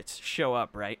pirates show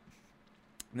up, right?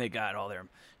 And they got all their,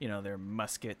 their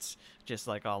muskets just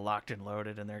like all locked and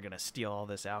loaded, and they're going to steal all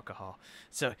this alcohol.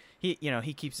 So he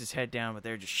keeps his head down, but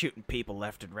they're just shooting people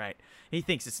left and right. He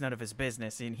thinks it's none of his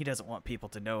business, and he doesn't want people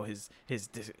to know his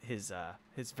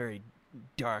very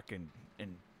dark and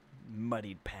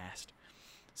muddied past.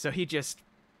 So he just,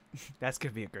 that's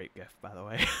going to be a great gift, by the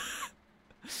way.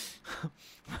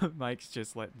 Mike's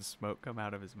just letting smoke come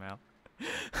out of his mouth.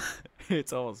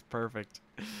 It's almost perfect.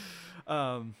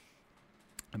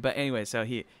 But anyway, so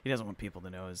he doesn't want people to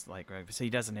know his so he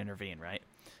doesn't intervene, right?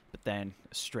 But then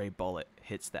a stray bullet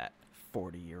hits that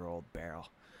 40-year-old barrel,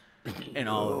 and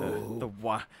all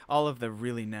of the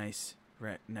really nice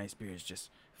beer is just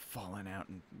falling out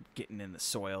and getting in the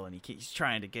soil, and he's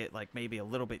trying to get maybe a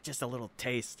little bit, just a little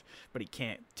taste, but he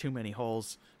can't. Too many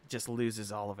holes, just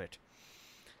loses all of it.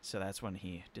 So that's when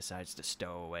he decides to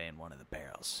stow away in one of the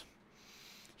barrels.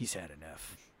 He's had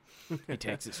enough. He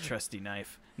takes his trusty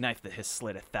knife that has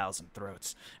slit 1,000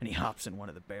 throats, and he hops in one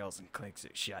of the barrels and clinks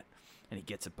it shut, and he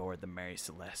gets aboard the Mary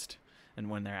Celeste. And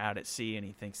when they're out at sea and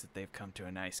he thinks that they've come to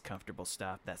a nice, comfortable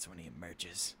stop, that's when he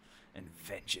emerges, and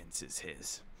vengeance is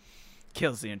his.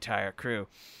 Kills the entire crew,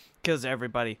 kills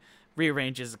everybody,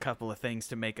 rearranges a couple of things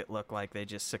to make it look like they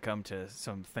just succumbed to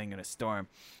something in a storm,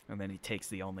 and then he takes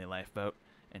the only lifeboat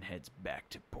and heads back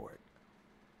to port.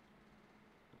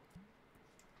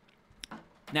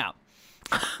 Now,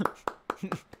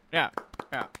 yeah.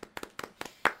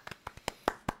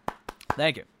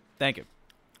 Thank you.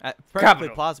 Perfectly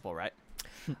Capital. plausible, right?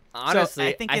 Honestly, so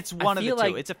I think it's one of the two.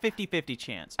 like, It's a 50-50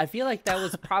 chance. I feel like that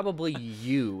was probably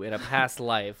you in a past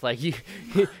life. Like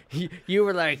you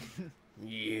were like,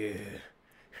 yeah,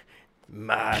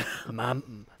 my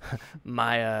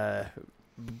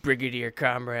brigadier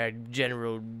comrade,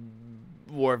 general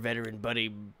war veteran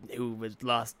buddy who was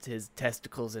lost his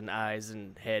testicles and eyes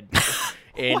and head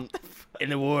in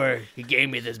the war. He gave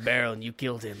me this barrel and you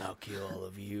killed him. I'll kill all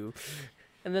of you.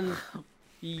 And then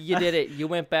you did it. You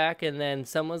went back and then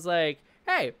someone's like,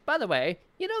 hey, by the way,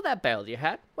 you know that barrel you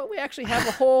had? Well, we actually have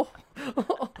a whole...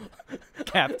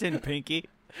 Captain Pinky.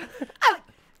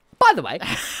 By the way,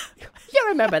 you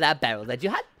remember that barrel that you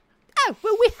had? Oh,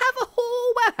 well, we have a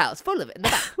whole warehouse full of it in the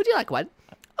back. Would you like one?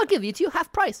 I'll give you two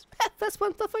half price. First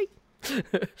one for free.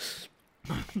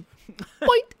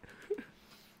 Point.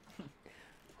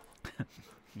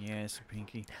 Yes,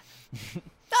 Pinky.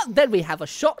 Then we have a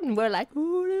shot and we're like,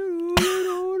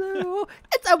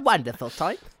 it's a wonderful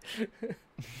time.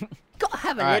 Got to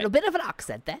have a little bit of an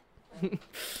accent there.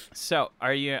 So,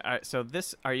 are you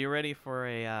ready for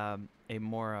a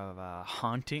more of a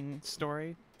haunting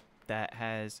story that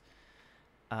has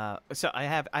so I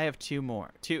have two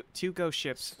more. Two ghost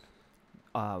ships,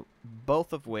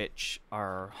 both of which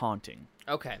are haunting.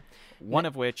 Okay. One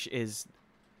of which is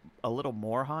a little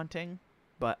more haunting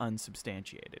but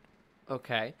unsubstantiated.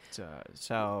 Okay. So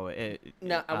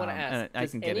now I want to ask: I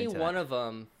does can get any into one that. of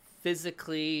them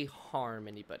physically harm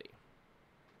anybody?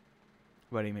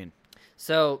 What do you mean?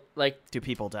 So, like, Do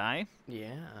people die?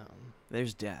 yeah.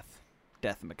 There's death.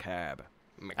 Death macabre.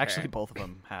 Actually, both of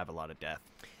them have a lot of death.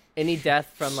 Any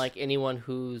death from like anyone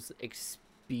who's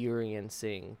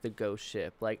experiencing the ghost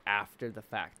ship, like after the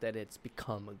fact that it's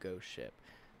become a ghost ship,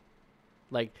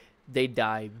 like they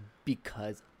die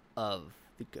because of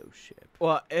the ghost ship.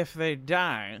 Well, if they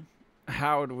die,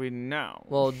 how would we know?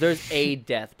 Well, there's a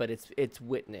death, but it's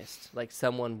witnessed. Like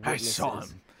someone witnesses. I saw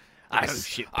him.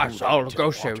 I saw the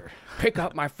ghost ship pick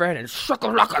up my friend and suck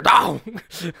him like a dog.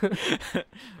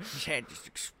 His head just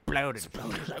exploded.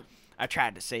 I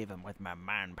tried to save him with my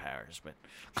mind powers, but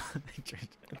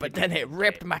But then it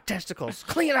ripped my testicles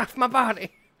clean off my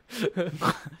body.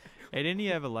 Hey, didn't he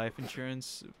have a life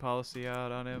insurance policy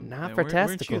out on him? Not And for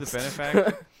weren't you the testicles.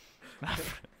 benefactor?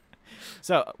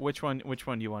 So which one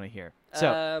do you want to hear?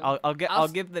 So I'll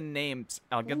give the names.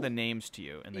 I'll give the names to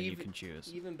you, and then you can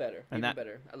choose. Even better. And even that-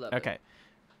 better. I love it. Okay.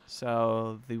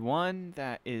 So the one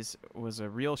that was a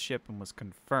real ship and was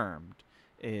confirmed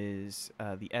is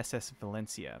the SS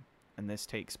Valencia, and this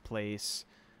takes place.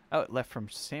 Oh, it left from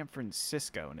San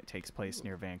Francisco, and it takes place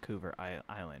near Vancouver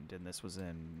Island, and this was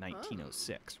in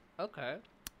 1906. Okay.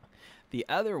 The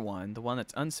other one, the one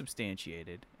that's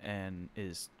unsubstantiated and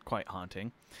is quite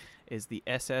haunting, is the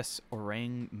SS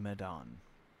Orang Medan.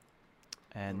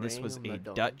 And this was a Orang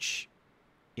Medan.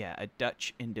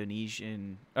 Dutch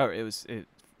Indonesian, it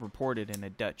reported in a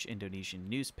Dutch Indonesian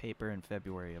newspaper in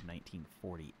February of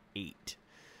 1948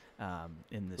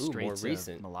 in the Ooh, more Straits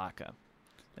recent. of Malacca.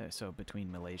 So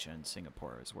between Malaysia and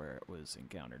Singapore is where it was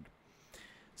encountered.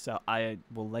 So I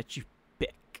will let you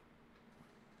pick.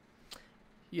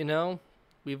 You know,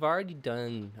 we've already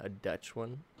done a Dutch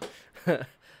one.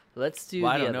 Let's do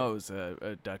Well, the I don't other- know. It was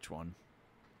a Dutch one.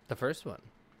 the first one.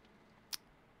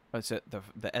 What's it?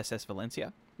 The SS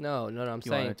Valencia? No, I'm You wanna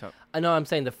saying. talk- I know. I'm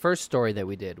saying the first story that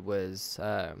we did was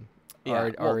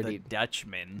already the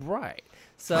Dutchman. right.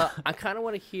 So I kind of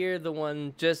want to hear the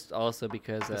one just also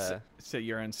because. So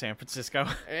you're in San Francisco?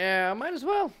 Yeah, I might as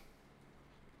well.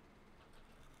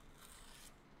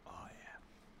 Oh yeah.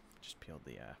 Just peeled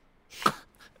the.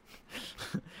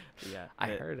 Yeah.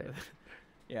 I heard it.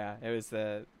 Yeah, it was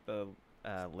the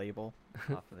label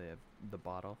off of the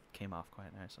bottle came off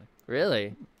quite nicely.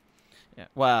 Really? Yeah.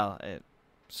 Well, it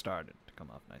started to come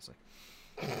off nicely.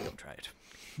 Don't try it.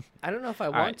 I don't know if I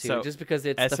All want right, to, so just because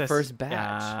it's the first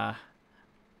batch.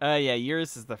 Yeah,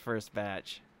 yours is the first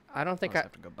batch. I don't think I'll I.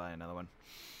 have to go buy another one.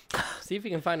 See if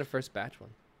you can find a first batch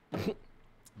one.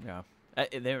 Yeah.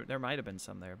 There might have been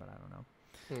some there, but I don't know.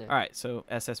 Yeah. All right, so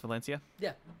SS Valencia.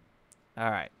 Yeah.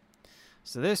 All right.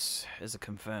 So this is a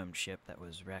confirmed ship that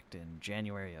was wrecked in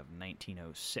January of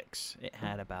 1906. It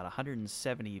had about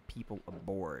 170 people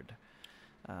aboard,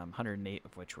 108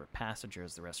 of which were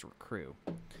passengers. The rest were crew.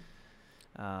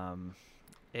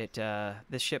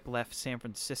 This ship left San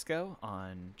Francisco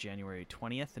on January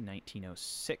 20th in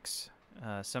 1906.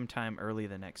 Sometime early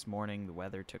the next morning, the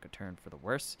weather took a turn for the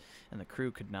worse, and the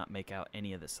crew could not make out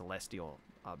any of the celestial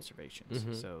observations.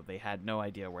 Mhm. So they had no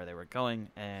idea where they were going,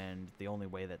 and the only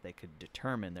way that they could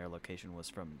determine their location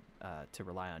was to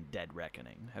rely on dead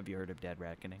reckoning. Have you heard of dead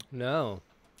reckoning? No.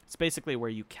 It's basically where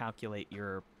you calculate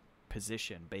your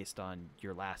position based on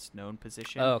your last known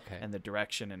position Oh, okay. and the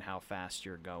direction and how fast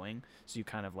you're going. So you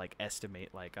kind of like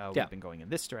estimate like, oh, Yeah. we've been going in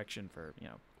this direction for,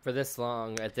 For this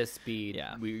long, at this speed,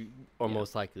 Yeah. we are Yeah.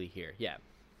 most likely here. Yeah.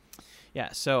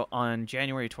 Yeah, so on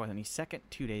January 22nd,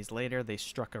 2 days later, they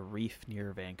struck a reef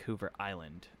near Vancouver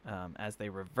Island. As they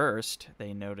reversed,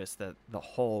 they noticed that the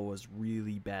hull was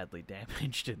really badly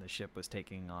damaged and the ship was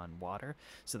taking on water.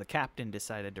 So the captain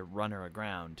decided to run her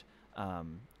aground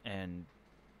and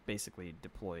basically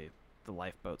deploy the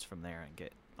lifeboats from there and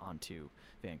get onto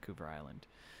Vancouver Island.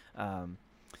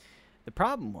 The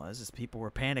problem was people were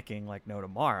panicking like no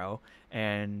tomorrow,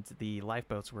 and the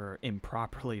lifeboats were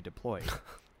improperly deployed.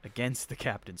 Against the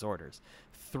captain's orders.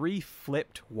 3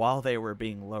 flipped while they were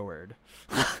being lowered.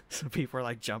 So people were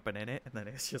like jumping in it, and then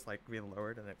it's just like being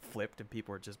lowered, and it flipped, and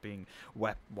people were just being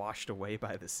washed away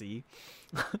by the sea.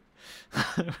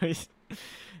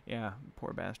 Yeah,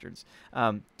 poor bastards.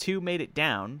 2 made it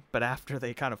down, but after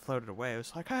they kind of floated away, it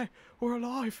was like, hey, we're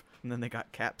alive. And then they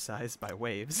got capsized by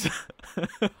waves.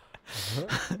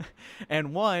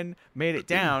 And 1 made it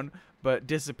down but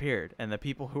disappeared, and the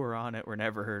people who were on it were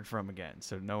never heard from again.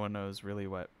 So no one knows really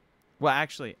what. Well,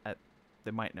 actually,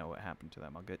 they might know what happened to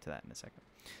them. I'll get to that in a second.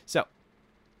 So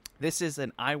this is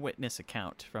an eyewitness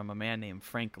account from a man named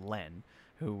Frank Len,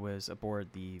 who was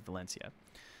aboard the Valencia.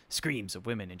 Screams of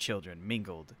women and children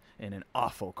mingled in an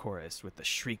awful chorus with the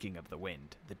shrieking of the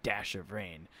wind, the dash of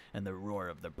rain, and the roar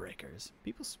of the breakers.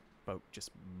 People spoke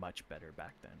just much better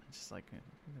back then. It's just like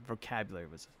the vocabulary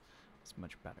was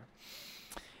much better.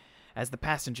 As the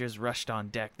passengers rushed on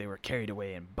deck, they were carried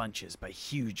away in bunches by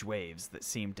huge waves that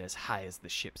seemed as high as the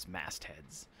ship's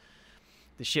mastheads.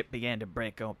 The ship began to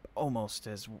break up almost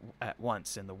at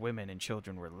once, and the women and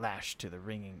children were lashed to the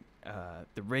rigging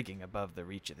above the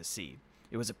reach of the sea.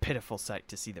 It was a pitiful sight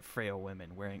to see the frail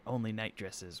women wearing only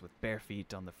nightdresses with bare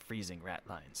feet on the freezing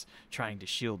ratlines, trying to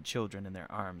shield children in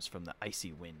their arms from the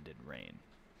icy wind and rain.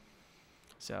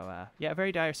 So, a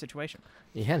very dire situation.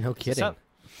 Yeah, no kidding.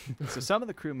 So some of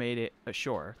the crew made it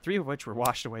ashore, 3 of which were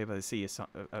washed away by the sea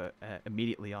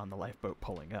immediately on the lifeboat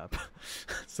pulling up.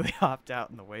 So they hopped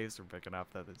out, and the waves were picking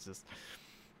up. That it's just,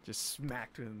 just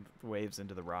smacked the waves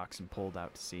into the rocks and pulled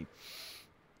out to sea.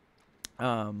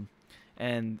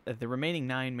 And the remaining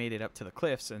 9 made it up to the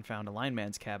cliffs and found a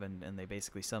lineman's cabin, and they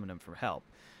basically summoned him for help.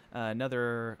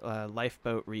 Another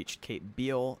lifeboat reached Cape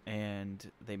Beale,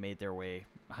 and they made their way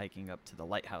hiking up to the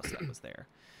lighthouse that was there.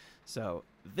 So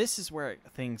this is where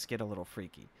things get a little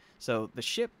freaky. So the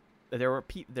ship,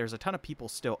 there's a ton of people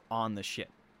still on the ship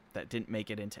that didn't make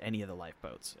it into any of the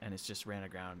lifeboats, and it's just ran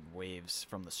aground. Waves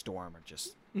from the storm are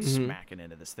just smacking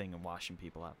into this thing and washing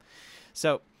people up.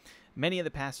 So many of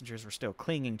the passengers were still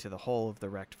clinging to the hull of the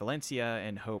wrecked Valencia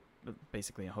in hopes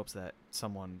that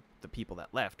the people that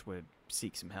left would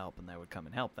seek some help and that would come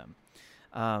and help them.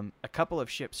 A couple of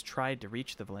ships tried to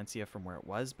reach the Valencia from where it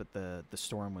was, but the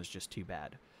storm was just too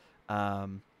bad.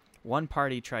 One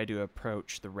party tried to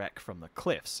approach the wreck from the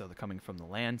cliffs, so they're coming from the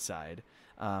land side,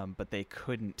 but they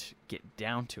couldn't get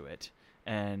down to it,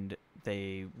 and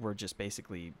they were just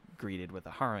basically greeted with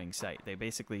a harrowing sight. They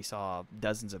basically saw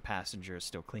dozens of passengers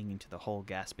still clinging to the hull,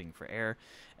 gasping for air,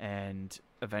 and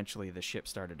eventually the ship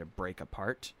started to break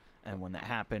apart. And when that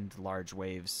happened, large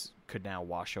waves could now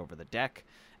wash over the deck,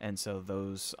 and so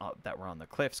those that were on the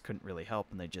cliffs couldn't really help,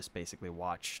 and they just basically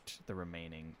watched the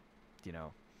remaining,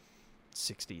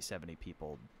 60, 70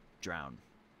 people drown,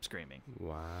 screaming.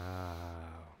 Wow.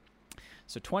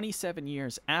 So 27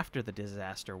 years after the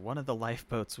disaster, one of the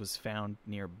lifeboats was found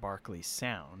near Barkley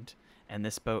Sound, and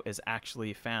this boat is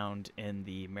actually found in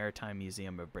the Maritime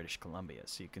Museum of British Columbia.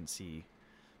 So you can see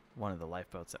one of the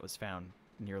lifeboats that was found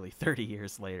nearly 30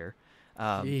 years later.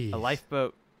 A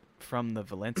lifeboat from the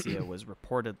Valencia was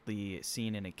reportedly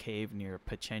seen in a cave near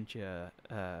Pachena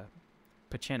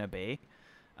Bay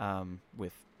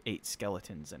with 8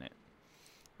 skeletons in it.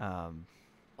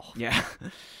 Yeah.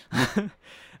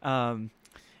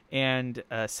 And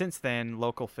since then,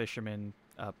 local fishermen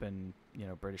up in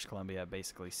British Columbia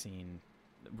basically seen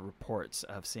reports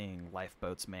of seeing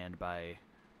lifeboats manned by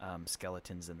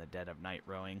skeletons in the dead of night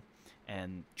rowing,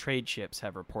 and trade ships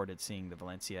have reported seeing the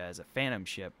Valencia as a phantom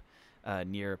ship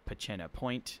near Pachena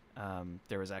Point.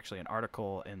 There was actually an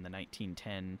article in the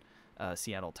 1910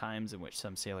 Seattle Times in which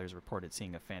some sailors reported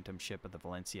seeing a phantom ship of the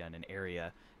Valencia in an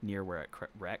area near where it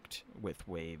wrecked, with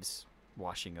waves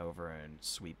washing over and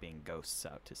sweeping ghosts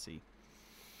out to sea.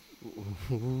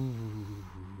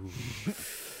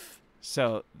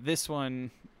 So this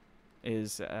one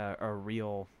is a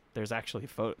real... There's actually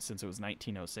since it was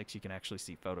 1906, you can actually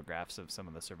see photographs of some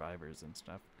of the survivors and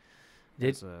stuff.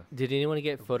 Did anyone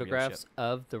get photographs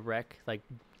of the wreck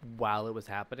while it was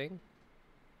happening?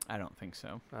 I don't think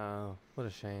so. Oh, what a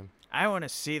shame. I want to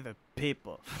see the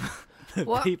people.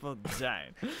 People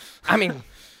dying. I mean,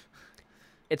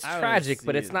 it's tragic,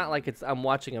 but it's not like I'm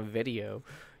watching a video.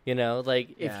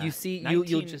 If you see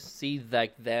you'll just see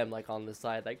them on the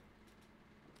side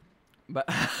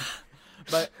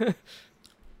but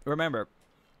remember,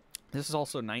 this is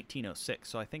also 1906,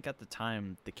 so I think at the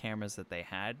time the cameras that they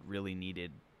had really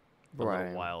needed a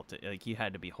little while to you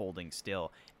had to be holding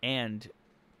still, and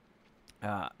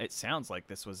it sounds like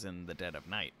this was in the dead of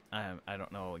night. I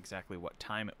don't know exactly what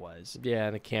time it was. Yeah,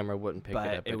 the camera wouldn't pick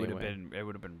it up. It would have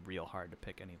been real hard to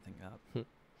pick anything up.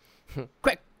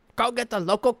 Quick, go get the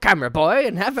local camera boy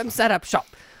and have him set up shop.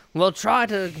 We'll try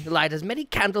to light as many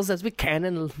candles as we can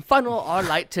and funnel our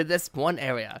light to this one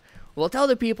area. We'll tell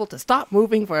the people to stop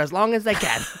moving for as long as they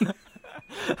can.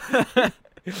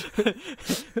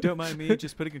 Don't mind me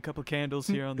just putting a couple candles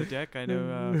here on the deck. I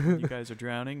know you guys are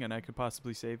drowning and I could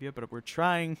possibly save you, but we're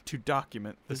trying to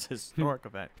document this historic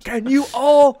event. Can you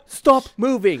all stop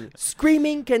moving?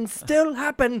 Screaming can still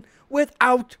happen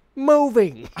without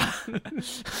moving.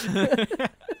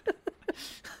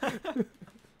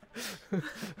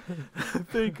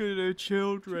 Think of the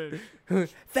children.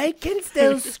 They can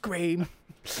still scream.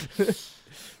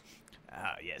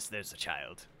 Yes, there's a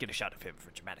child. Get a shot of him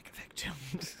for dramatic effect.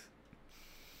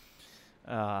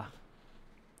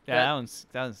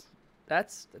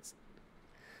 That's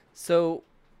so.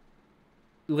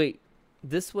 Wait,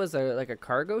 this was a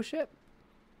cargo ship?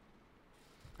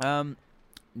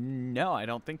 No, I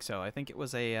don't think so. I think it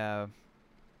was a. It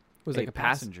was a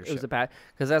passenger ship. It was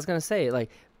because I was gonna say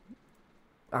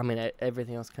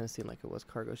everything else kind of seemed like it was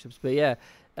cargo ships, but yeah.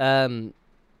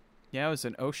 Yeah, it was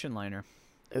an ocean liner.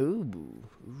 Ooh.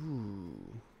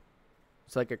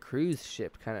 It's like a cruise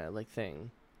ship kind of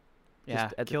thing. Yeah,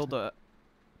 killed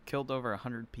over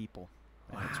 100 people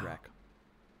in its wreck.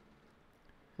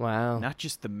 Wow. Not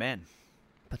just the men,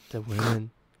 but the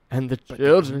women and the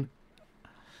children.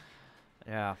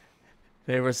 Yeah.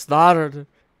 They were slaughtered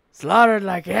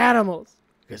like animals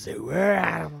because they were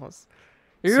animals.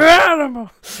 You're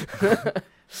animals.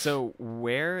 So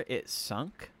where it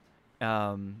sunk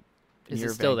Is near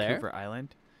it still Vancouver there?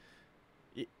 Island.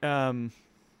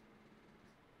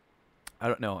 I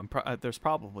don't know. There's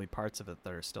probably parts of it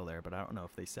that are still there, but I don't know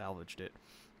if they salvaged it.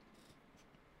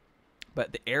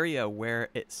 But the area where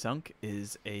it sunk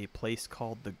is a place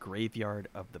called the Graveyard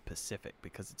of the Pacific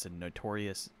because it's a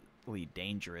notoriously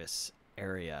dangerous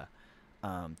area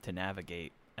to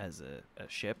navigate as a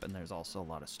ship, and there's also a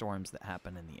lot of storms that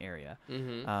happen in the area.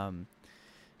 Mm-hmm.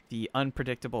 The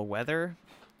unpredictable weather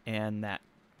and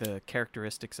the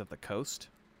characteristics of the coast,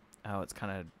 how it's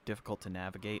kind of difficult to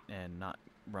navigate and not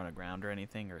run aground or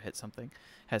anything or hit something,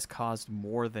 has caused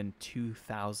more than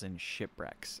 2,000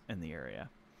 shipwrecks in the area.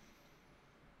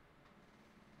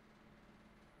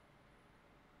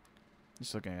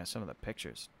 Just looking at some of the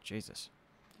pictures, Jesus,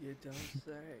 You don't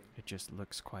say. it just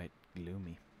looks quite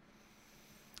gloomy.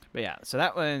 But yeah, so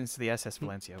that one's the SS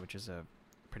Valencia, which is a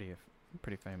pretty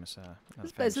famous. This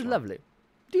famous place is shore. lovely.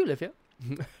 Do you live here?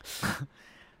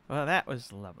 Well, that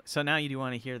was lovely. So now you do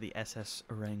want to hear the SS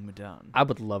Orang Medan. I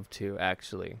would love to,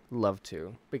 actually. Love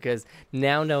to. Because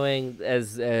now knowing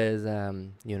as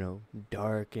you know,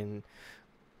 dark and,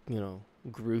 you know,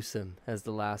 gruesome as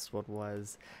the last one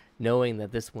was, knowing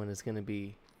that this one is going to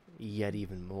be yet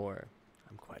even more,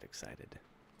 I'm quite excited.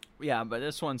 Yeah, but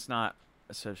this one's not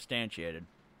substantiated.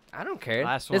 I don't care.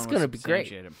 Last one It's was going to be great.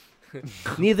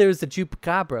 substantiated. Neither is the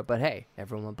chupacabra, but hey,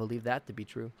 everyone will believe that to be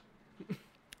true.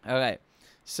 Okay,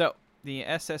 so the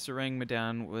SS Orang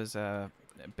Medan was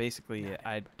basically,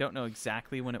 I don't know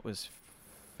exactly when it was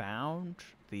found.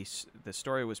 The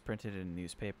story was printed in a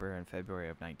newspaper in February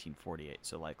of 1948,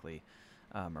 so likely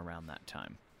around that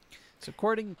time. So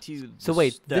according to So the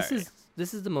wait, story-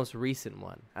 this is the most recent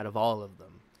one out of all of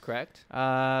them, correct?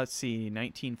 let's see,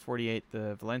 1948.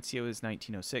 The Valencia was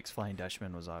 1906. Flying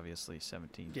Dutchman was obviously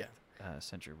 17th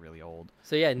century, really old.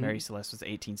 So yeah, Mary Celeste was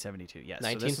 1872. Yes,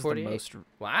 1948. So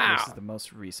Wow. this is the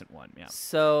most recent one. Yeah.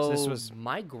 So, So this was-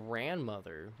 my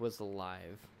grandmother was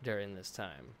alive during this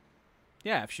time.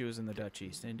 Yeah, if she was in the Dutch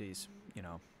East Indies, you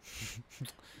know, she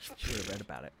would have read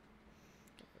about it.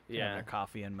 Having her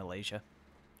coffee in Malaysia.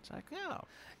 It's like, oh,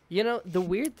 You know, the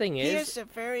weird thing is, here's a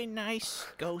very nice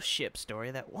ghost ship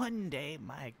story that one day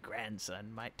my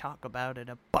grandson might talk about in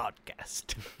a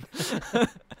podcast.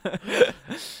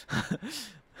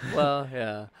 well,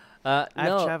 yeah. I've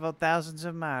No, traveled thousands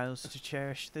of miles to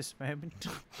cherish this moment.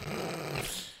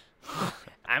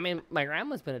 I mean, my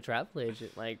grandma's been a travel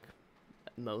agent like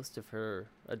most of her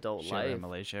adult She were life. in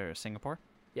Malaysia or Singapore?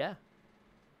 Yeah.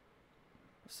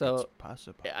 So it's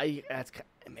possible.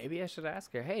 maybe I should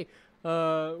ask her. Hey,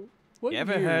 what You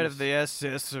ever heard of years- the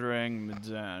SS Orang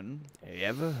Medan? Have you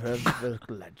ever heard of the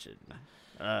legend,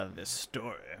 The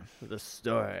story. the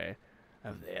story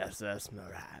of the SS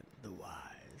Moran, the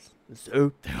wise,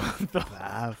 so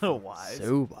powerful, wise.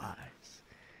 so wise,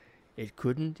 it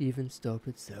couldn't even stop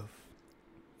itself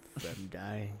from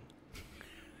dying.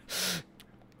 Is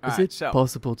Alright, it so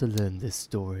possible to learn this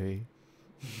story?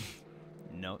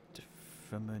 note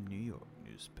from a New York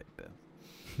newspaper.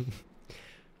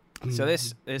 So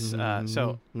this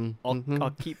so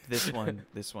I'll keep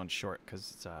this one short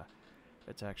because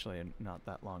it's actually not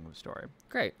that long of a story.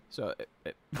 Great. So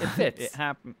it fits. It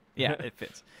happened. Yeah, it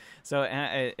fits. So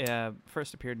it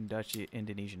first appeared in Dutch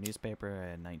Indonesian newspaper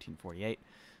in 1948.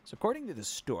 So according to the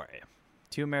story,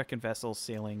 2 American vessels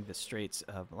sailing the Straits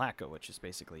of Malacca, which is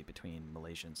basically between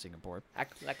Malaysia and Singapore,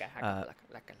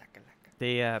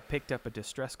 they picked up a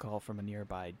distress call from a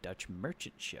nearby Dutch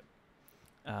merchant ship.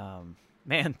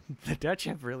 Man, the Dutch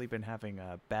have really been having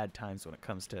bad times when it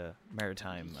comes to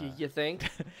maritime. You think?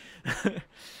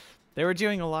 They were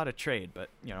doing a lot of trade, but,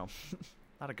 you know,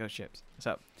 a lot of ghost ships.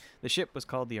 So the ship was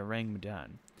called the Orang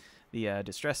Medan. The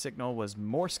distress signal was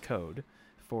Morse code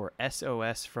for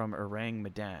SOS from Orang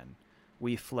Medan.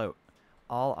 We float.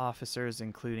 All officers,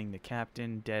 including the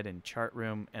captain, dead in chart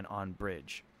room and on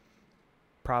bridge.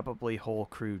 Probably whole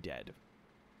crew dead.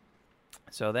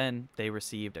 So then they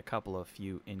received a couple of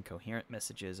few incoherent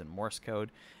messages in Morse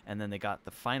code, and then they got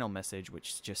the final message,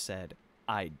 which just said,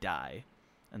 I die.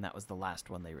 And that was the last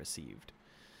one they received.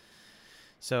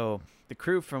 So the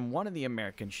crew from one of the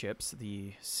American ships,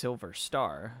 the Silver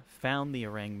Star, found the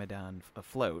Orang Medan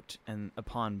afloat, and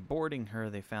upon boarding her,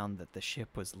 they found that the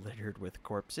ship was littered with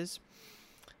corpses,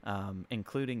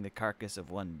 including the carcass of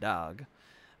one dog,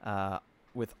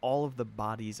 with all of the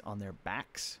bodies on their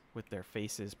backs, with their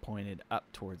faces pointed up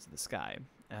towards the sky.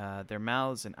 Their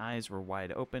mouths and eyes were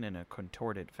wide open in a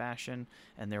contorted fashion,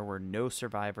 and there were no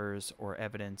survivors or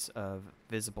evidence of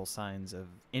visible signs of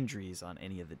injuries on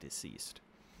any of the deceased.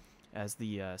 As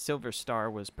the Silver Star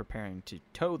was preparing to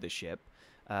tow the ship,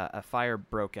 a fire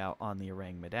broke out on the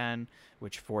Orang Medan,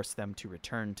 which forced them to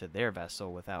return to their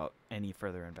vessel without any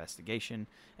further investigation,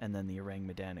 and then the Orang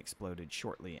Medan exploded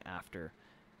shortly after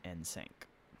and sank.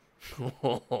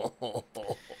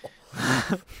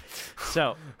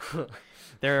 So,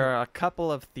 there are a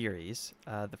couple of theories.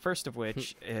 The first of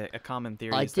which, a common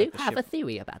theory I is do that the have a ship,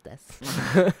 theory about this.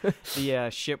 the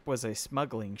ship was a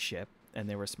smuggling ship, and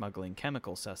they were smuggling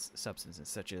chemical substances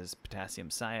such as potassium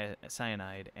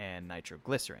cyanide and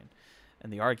nitroglycerin.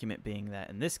 And the argument being that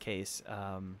in this case,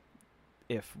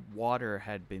 if water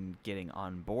had been getting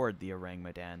on board the Orang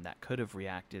Medan, that could have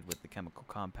reacted with the chemical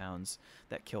compounds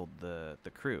that killed the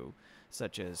crew,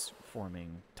 such as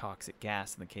forming toxic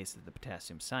gas in the case of the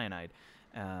potassium cyanide,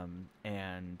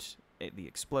 and the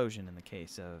explosion in the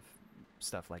case of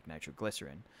stuff like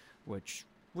nitroglycerin, which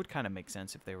would kind of make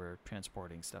sense if they were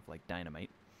transporting stuff like dynamite.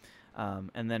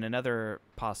 And then another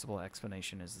possible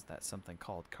explanation is that something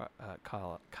caused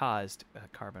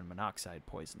carbon monoxide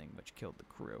poisoning, which killed the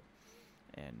crew.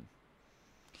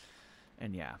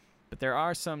 And yeah, but there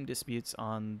are some disputes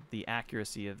on the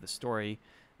accuracy of the story,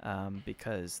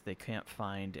 because they can't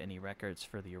find any records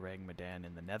for the Orang Medan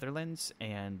in the Netherlands,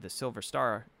 and the Silver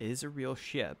Star is a real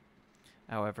ship.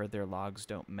 However, their logs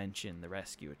don't mention the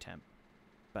rescue attempt.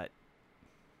 But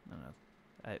I don't know.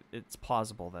 It's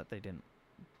plausible that they didn't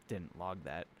log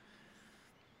that,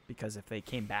 because if they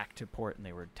came back to port and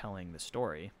they were telling the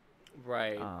story,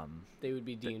 Right. They would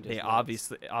be deemed they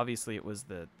as obviously it was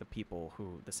the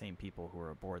same people who were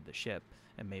aboard the ship,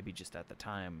 and maybe just at the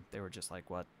time they were just like,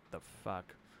 what the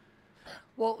fuck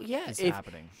Well, yeah. is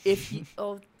happening? If you,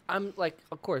 I'm like,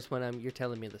 of course, when you're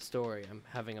telling me the story, I'm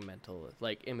having a mental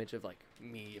image of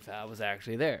me if I was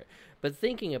actually there. But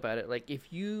thinking about it,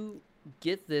 if you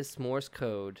get this Morse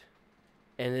code,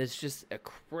 and it's just a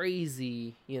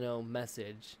crazy,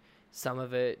 message. Some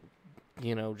of it,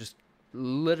 just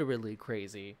literally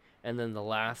crazy. And then the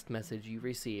last message you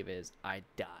receive is, I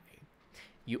die.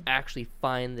 You actually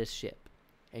find this ship,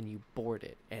 and you board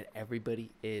it, and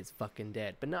everybody is fucking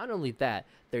dead. But not only that,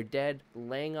 they're dead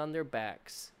laying on their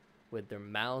backs with their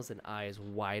mouths and eyes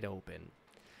wide open.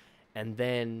 And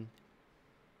then,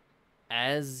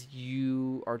 as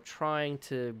you are trying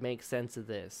to make sense of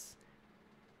this,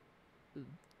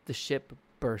 the ship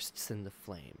bursts into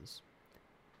flames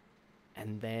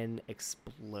and then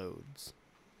explodes.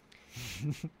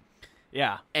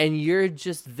 Yeah. And you're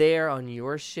just there on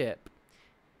your ship,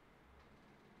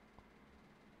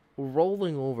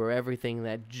 rolling over everything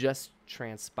that just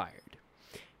transpired,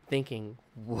 thinking,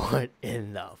 what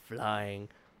in the flying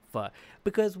fuck?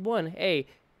 Because one, hey,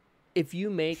 if you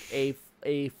make a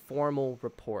formal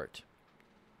report,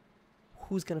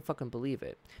 who's gonna fucking believe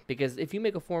it? Because if you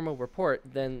make a formal report,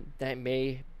 then that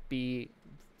may be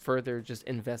further just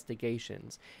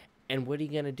investigations. And what are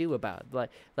you gonna do about it?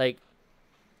 Like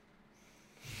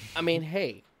I mean,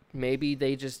 hey, maybe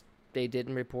they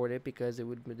didn't report it because it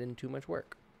would have been too much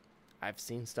work. I've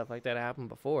seen stuff like that happen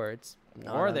before. It's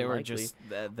not Or they unlikely. were just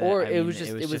it was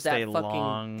just that a fucking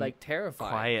long,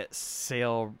 terrifying. quiet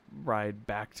sail ride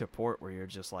back to port where you're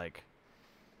just like,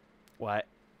 what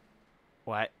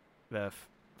the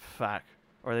fuck?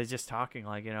 Or they're just talking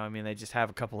they just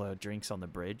have a couple of drinks on the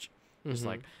bridge. Just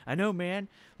like, I know, man.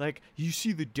 You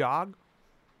see the dog?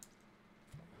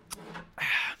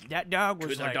 That dog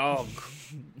was like... dog.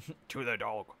 To the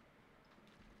dog.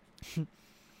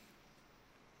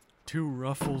 Two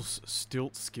ruffles,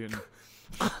 stilt skin.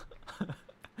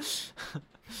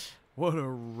 What a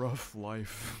rough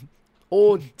life.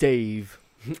 Or Dave.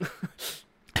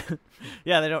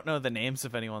 Yeah, they don't know the names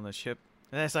of anyone on the ship.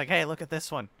 And it's like, hey, look at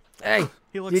this one. Hey,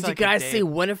 He looks did like you a guys Dave. see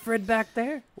Winifred back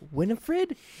there?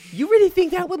 Winifred? You really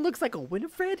think that one looks like a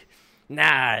Winifred?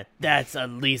 Nah, that's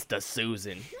at least a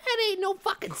Susan. That ain't no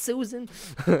fucking Susan.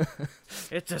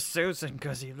 It's a Susan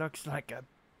because he looks like a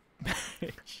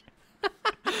bitch.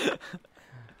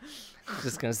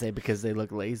 Just gonna say because they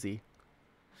look lazy.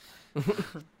 Wow.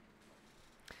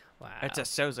 It's a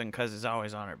Susan because he's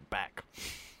always on her back.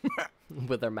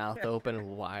 With their mouth open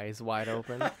and eyes wide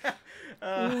open.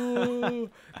 Ooh.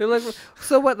 They're like,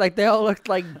 so what? They all looked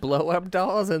like blow-up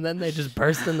dolls, and then they just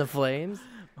burst into flames.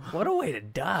 What a way to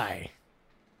die!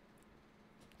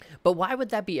 But why would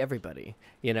that be everybody?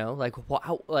 You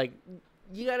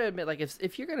gotta admit,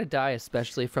 if you're gonna die,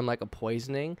 especially from a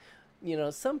poisoning,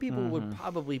 some people would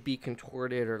probably be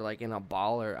contorted or in a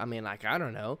ball, or I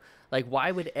don't know.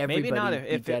 Why would everybody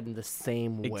be dead in the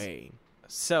same way?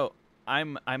 So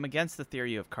I'm against the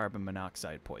theory of carbon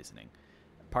monoxide poisoning,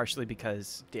 partially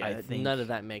because I think none of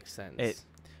that makes sense.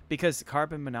 Because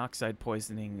carbon monoxide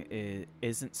poisoning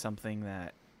isn't something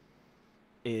that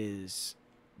is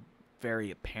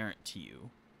very apparent to you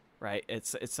right?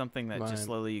 It's something that just Right.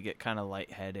 slowly you get kind of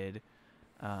lightheaded,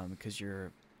 because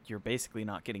you're basically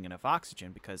not getting enough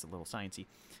oxygen because a little sciencey.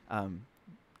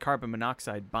 Carbon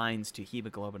monoxide binds to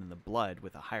hemoglobin in the blood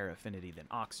with a higher affinity than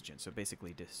oxygen, so it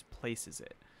basically displaces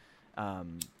it.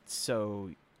 So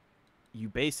you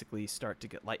basically start to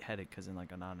get lightheaded because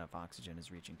not enough oxygen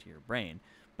is reaching to your brain,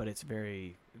 but it's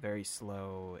very, very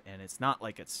slow, and it's not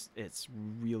like it's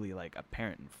really like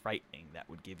apparent and frightening that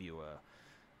would give you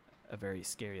a very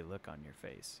scary look on your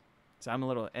face. So I'm a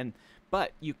little,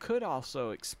 but you could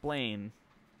also explain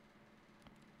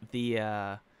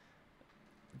the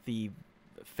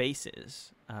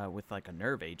faces with like a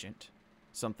nerve agent,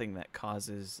 something that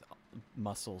causes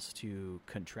muscles to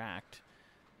contract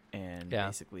and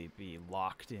basically be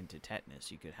locked into tetanus.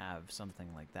 You could have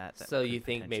something like that. So you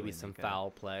think maybe some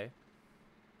foul play?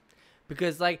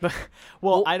 Because like,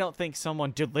 well, I don't think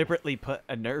someone deliberately put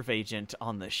a nerve agent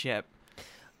on the ship.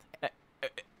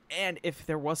 And if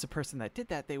there was a person that did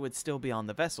that, they would still be on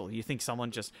the vessel. You think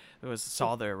someone just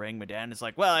saw the Orang Medan and is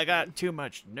like, well, I got too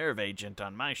much nerve agent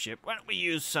on my ship. Why don't we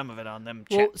use some of it on them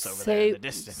chaps over there in the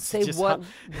distance? Say Just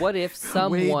what if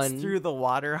someone wades through the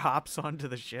water, hops onto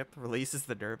the ship, releases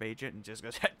the nerve agent, and just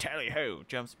goes, tally ho,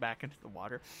 jumps back into the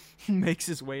water, makes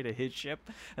his way to his ship,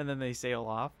 and then they sail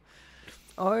off.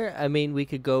 Or, I mean, we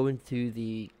could go into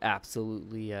the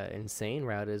absolutely insane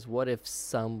route is what if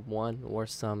someone or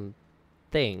something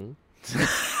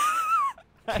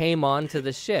came onto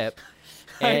the ship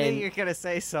I and think you're going to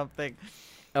say something.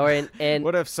 and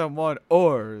What if someone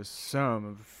or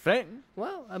something?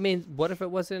 well, I mean, what if it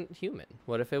wasn't human?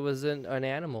 What if it was an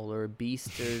animal or a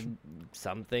beast or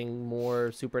something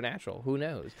more supernatural? Who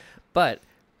knows? But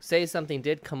say something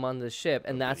did come on the ship,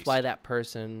 and that's why that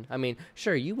person, I mean,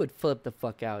 sure, you would flip the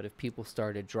fuck out if people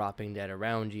started dropping dead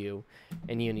around you,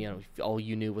 and you know, all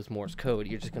you knew was Morse code.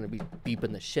 You're just going to be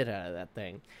beeping the shit out of that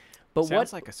thing. But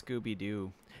Sounds like a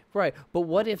Scooby-Doo right, but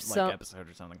what if episode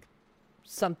or something.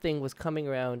 something was coming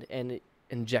around and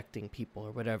injecting people or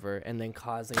whatever, and then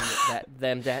causing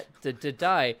them to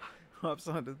die? Hops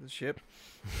onto the ship.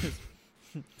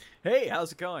 Hey,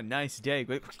 how's it going? Nice day.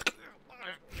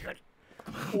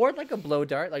 Or like a blow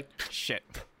dart, like Shit.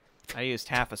 I used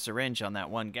half a syringe on that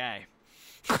one guy.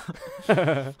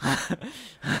 well,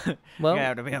 You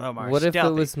have to be a little more what if it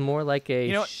stealthy. was more like a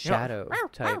You know what? shadow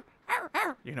type?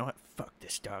 You know what? Fuck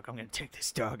this dog. I'm gonna take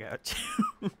this dog out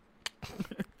too.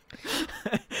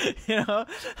 You know,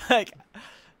 like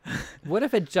What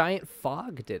if a giant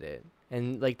fog did it,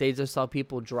 and like they just saw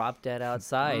people drop dead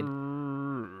outside?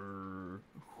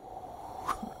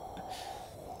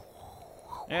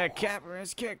 Yeah, Captain,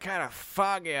 it's getting kind of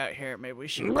foggy out here. Maybe we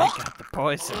should break out the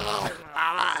poison.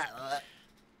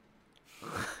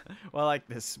 Well, like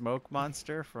the smoke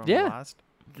monster from Yeah. Lost.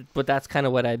 But that's kind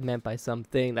of what I meant by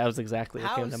something. That was exactly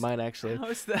what came to How's- mind, actually.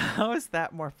 How is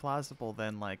that more plausible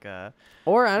than like a?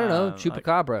 Or I don't know, like-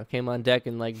 Chupacabra came on deck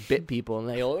and like bit people, and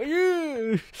they all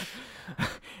yeah!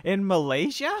 In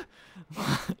Malaysia?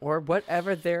 Or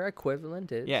whatever their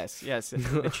equivalent is. Yes. The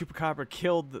Chupacabra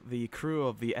killed the crew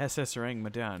of the SS Orang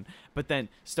Medan, but then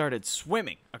started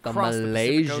swimming the across the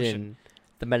Pacific Ocean.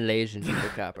 Malaysian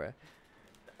Chupacabra,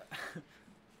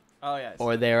 Oh yes.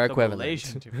 or their The equivalent.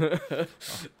 Malaysian Chupacabra.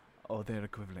 Oh, their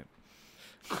equivalent.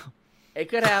 It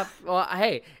could have. Well,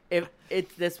 hey,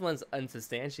 if this one's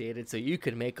unsubstantiated, so you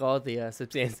could make all the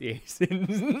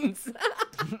substantiations.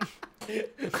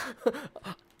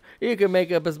 You can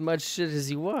make up as much shit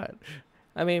as you want.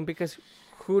 I mean, because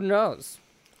who knows?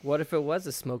 What if it was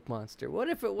a smoke monster? What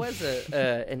if it was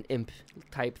an imp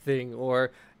type thing,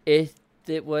 or if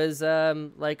it was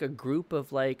like a group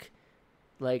of like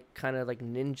kind of like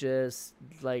ninjas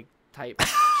like type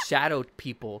shadow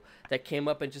people that came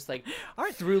up and just like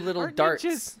threw little Aren't darts.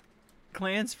 ninjas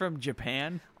clans from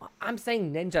Japan? I'm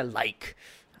saying ninja like.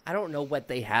 I don't know what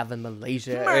they have in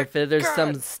Malaysia, My or if there's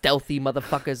some God. stealthy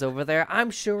motherfuckers over there.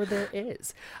 I'm sure there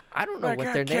is. I don't know My what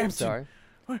God, their names Captain.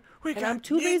 are. We And got I'm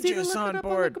too lazy to ninjas look on it up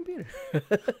board. on the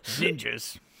computer.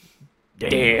 Ninjas.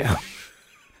 Damn.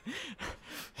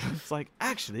 It's like,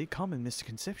 actually, common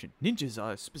misconception. Ninjas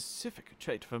are a specific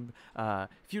trait from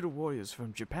feudal warriors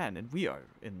from Japan, and we are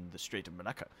in the Strait of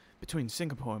Malacca, between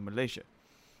Singapore and Malaysia.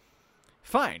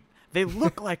 Fine. They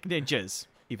look like ninjas,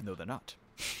 even though they're not.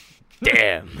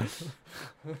 Damn.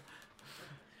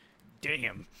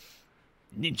 Damn.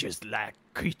 Ninjas like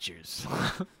creatures.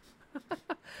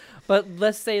 But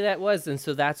let's say that was, and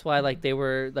so that's why like they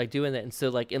were like doing that, and so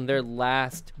like in their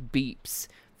last beeps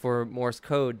for Morse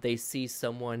code, they see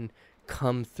someone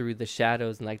come through the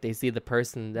shadows, and like they see the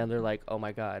person, and then they're like, "Oh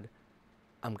my god,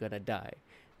 I'm gonna die."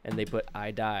 and they put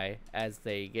 "I die" as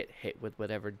they get hit with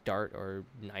whatever dart or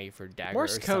knife or dagger.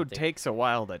 Morse or code something. takes a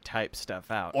while to type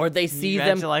stuff out. Or they Can see you them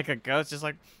imagine, like a ghost, just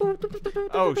like,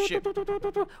 oh shit.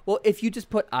 Well, if you just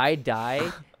put "I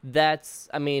die," that's.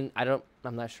 I mean, I'm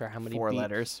not sure how many. 4 beep-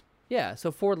 letters. Yeah,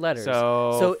 so 4 letters.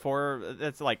 So 4.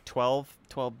 That's like 12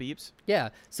 beeps. Yeah,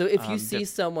 so if you Um, see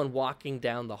someone walking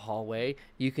down the hallway,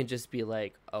 you can just be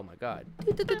like, "Oh my god."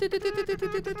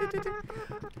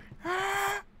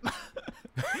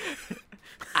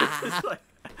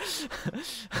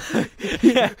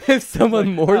 Yeah. If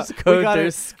someone Morse code got their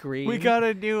a- screen. We got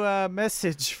a new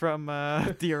message from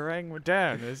the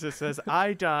orangutan. It just says,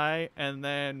 I die, and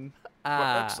then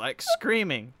what looks like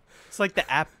screaming. It's like the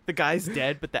app. The guy's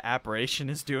dead, but the apparition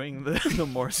is doing the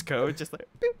Morse code, just like.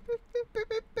 Beep, beep, beep,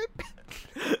 beep, beep,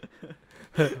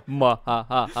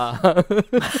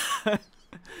 beep.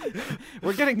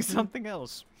 We're getting something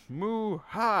else. Moo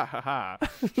ha ha ha.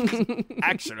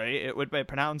 Actually, it would be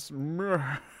pronounced. Moo,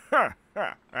 ha,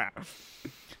 ha, ha.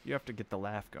 You have to get the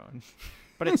laugh going,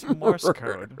 but it's Morse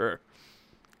code.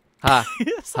 Ha.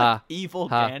 It's Ha. like evil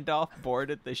Ha. Gandalf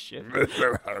boarded the ship.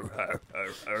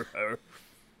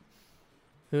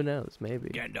 Who knows? Maybe.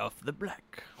 Gandalf the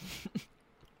Black.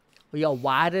 Yo,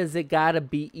 why does it gotta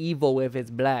be evil if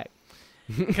it's black?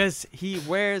 Because he's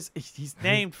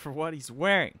named for what he's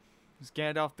wearing. He's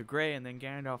Gandalf the Grey and then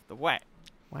Gandalf the White.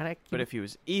 But if he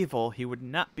was evil, he would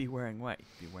not be wearing white.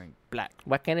 He'd be wearing black.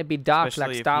 Why can't it be dark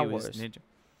Especially like if Star he was Wars?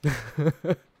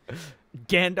 ninja.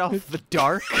 Gandalf the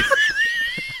Dark?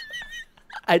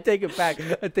 I take it back.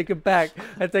 I take it back.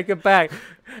 I take it back.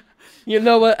 You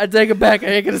know what? I take it back. I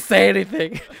ain't gonna say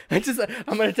anything. I'm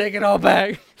gonna take it all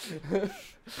back.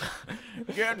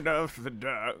 Gandalf the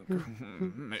Dark.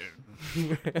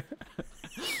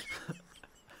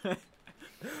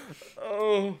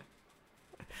 Oh.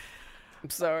 I'm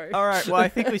sorry. All right, well, I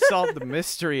think we solved the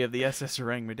mystery of the SS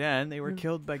Orang Medan. They were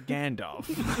killed by Gandalf.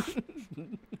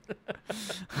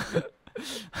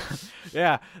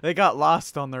 Yeah, they got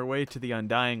lost on their way to the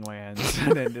Undying Lands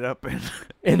and ended up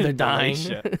In the dying.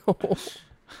 Malaysia.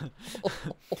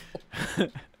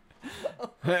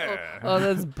 Oh,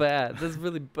 that's bad. That's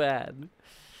really bad.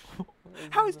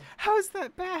 How is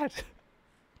that bad?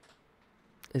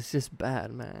 It's just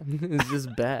bad, man. It's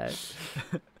just bad.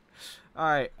 All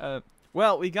right.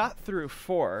 Well, we got through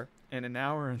 4 in an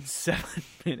hour and 7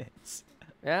 minutes.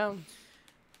 Yeah.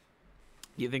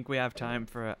 You think we have time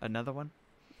for another one?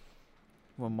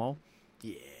 One more?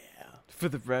 Yeah. For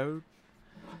the road?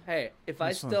 Hey, if I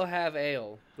This one. still have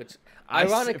ale, which If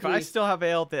ironically, I still have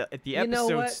ale, the You know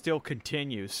episode what? still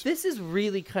continues. this is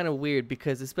really kind of weird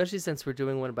because especially since we're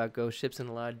doing one about ghost ships and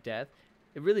a lot of death,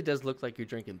 it really does look like you're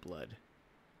drinking blood.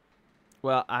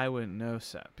 Well, I wouldn't know,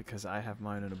 sir, because I have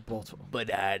mine in a bottle.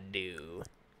 But I do.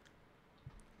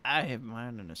 I have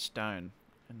mine in a stone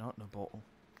and not in a bottle.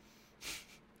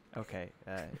 Okay,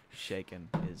 shaking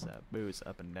his booze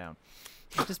up and down.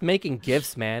 I'm just making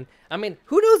gifts, man. I mean,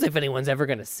 who knows if anyone's ever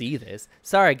gonna see this?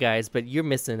 Sorry, guys, but you're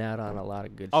missing out on a lot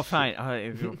of good. Oh, shit.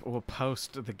 fine. We'll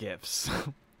post the gifts.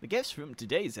 The gifts from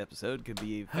today's episode could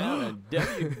be found at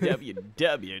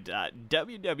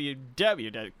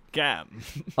www.www.com.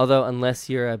 Although, unless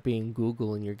you're being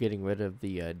Google and you're getting rid of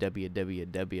the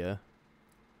www,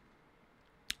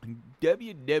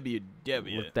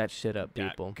 www. look that shit up,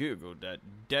 people.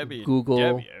 Google.www.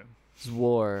 Google.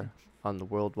 War on the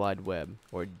World Wide Web,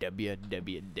 or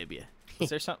www. Is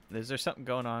there something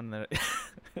going on that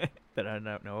that I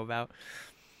don't know about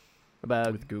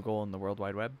About with Google and the World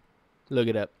Wide Web? look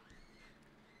it up.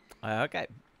 Okay.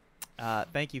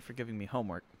 Thank you for giving me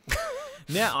homework.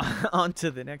 Now, on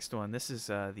to the next one. This is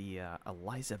the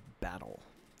Eliza Battle.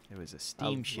 It was a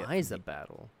steamship. Eliza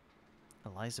battle.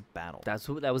 Eliza Battle.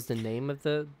 That was the name of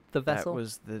the vessel. That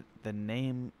was the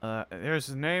name. There's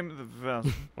the name of the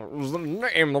vessel. It was the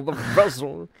name of the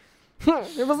vessel.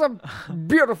 It was a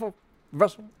beautiful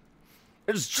vessel.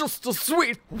 It's just a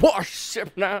sweet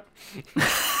warship now.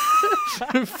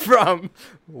 From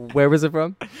where was it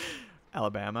from?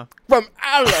 Alabama. From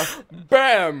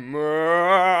Alabama.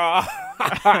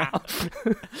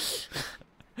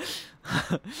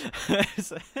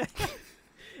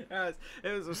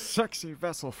 It was a sexy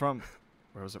vessel from.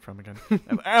 Where was it from again?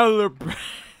 Alabama.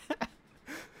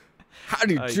 How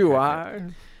did Oh, you okay. are?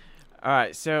 All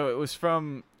right, so it was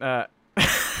from.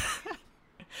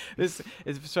 This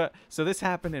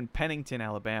happened in Pennington,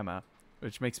 Alabama,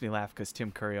 which makes me laugh because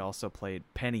Tim Curry also played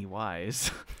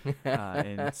Pennywise.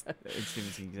 in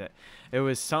Stephen King's. It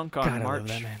was sunk on God, I love March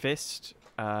that man. 5th,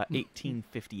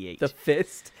 1858. The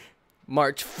fist.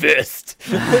 March fist.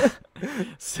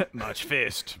 March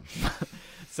 5th.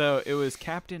 So it was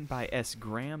captained by S.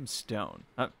 Graham Stone.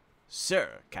 Sir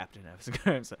Captain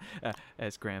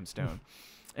S. Graham Stone.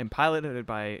 And piloted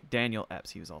by Daniel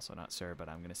Epps. He was also not sir, but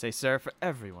I'm going to say sir for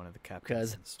every one of the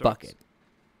captains. Because bucket.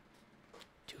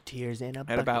 2 tears in a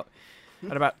bucket.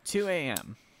 At about 2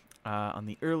 a.m. On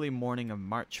the early morning of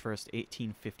March 1st,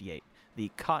 1858,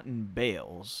 the cotton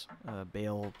bales,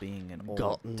 bale being an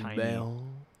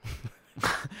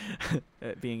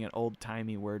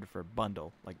old-timey word for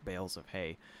bundle, like bales of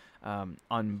hay,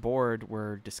 on board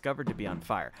were discovered to be on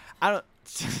fire.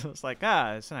 It's like,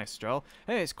 it's a nice stroll.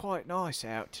 Hey, it's quite nice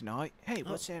out tonight. Hey,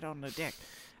 what's that on the deck?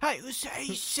 Hey, what's that?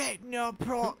 He's setting our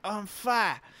plot on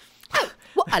fire. Oh,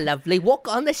 what a lovely walk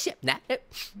on the ship now. Do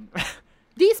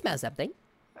you smell something?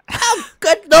 Oh,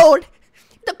 good Lord!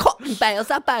 The cotton bales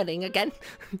are burning again.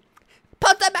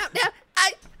 Put them out now.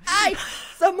 Aye.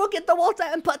 Someone get the water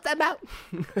and put them out.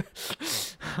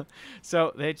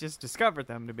 So they just discovered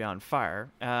them to be on fire.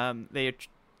 It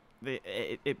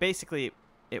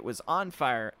was on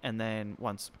fire, and then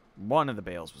once one of the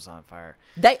bales was on fire,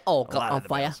 They all got on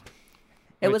fire.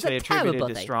 It was a terrible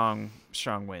to thing.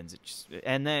 strong winds.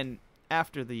 And then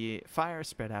after the fire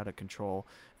spread out of control,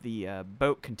 the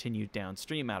boat continued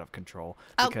downstream out of control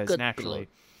because good naturally, Lord.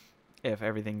 if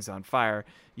everything's on fire,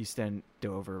 you tend to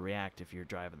overreact if you're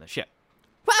driving the ship.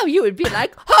 Wow, you would be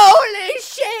like, holy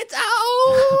shit!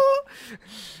 Oh,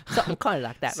 something kind of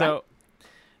like that, right? So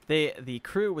the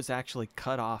crew was actually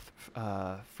cut off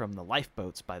from the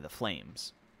lifeboats by the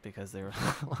flames because they were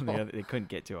they couldn't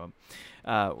get to them.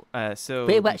 So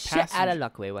We the were shit out of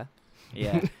luck, we were.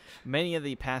 Yeah, many of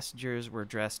the passengers were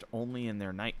dressed only in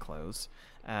their night clothes,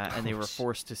 and they were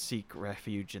forced to seek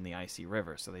refuge in the icy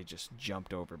river. So they just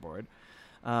jumped overboard.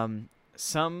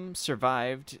 Some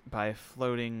survived by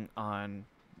floating on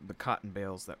the cotton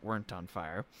bales that weren't on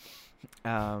fire.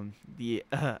 The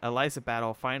Eliza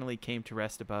Battle finally came to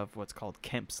rest above what's called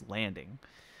Kemp's Landing.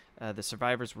 The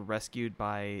survivors were rescued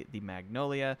by the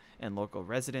Magnolia and local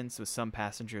residents, with some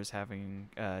passengers having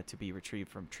to be retrieved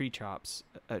from treetops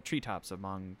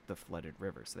among the flooded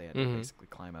rivers. So they had to basically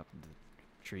climb up into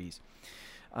the trees.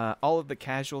 All of the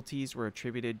casualties were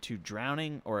attributed to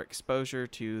drowning or exposure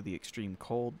to the extreme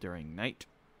cold during night.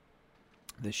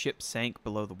 The ship sank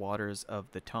below the waters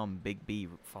of the Tombigbee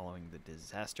following the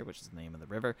disaster, which is the name of the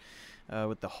river,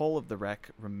 with the whole of the wreck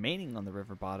remaining on the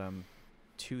river bottom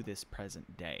to this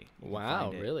present day. You can Wow,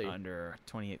 find it really? under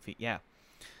 28 feet. Yeah.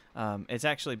 It's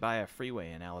actually by a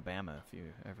freeway in Alabama if you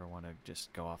ever want to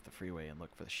just go off the freeway and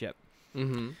look for the ship.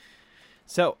 Mm-hmm.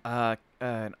 So,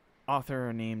 an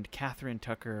author named Catherine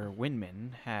Tucker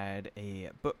Winman had a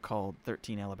book called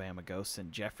 13 Alabama Ghosts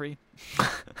and Jeffrey.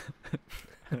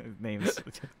 Names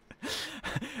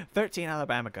 13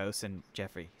 Alabama Ghosts and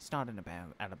Jeffrey. He's not an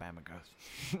Alabama ghost.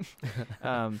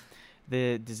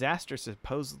 The disaster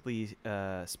supposedly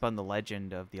spun the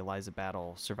legend of the Eliza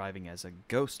Battle surviving as a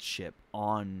ghost ship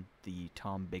on the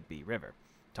Tombigbee River.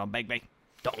 Tombigbee.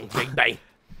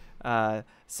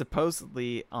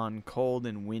 Supposedly on cold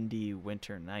and windy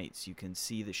winter nights, you can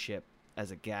see the ship as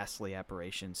a ghastly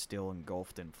apparition still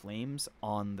engulfed in flames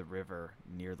on the river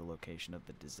near the location of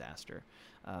the disaster.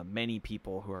 Many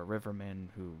people who are rivermen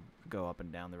who go up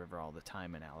and down the river all the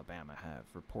time in Alabama have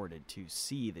reported to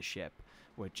see the ship,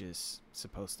 which is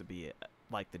supposed to be,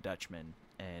 like the Dutchman,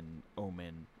 an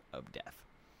omen of death.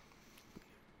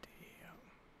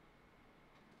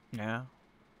 Damn. Yeah.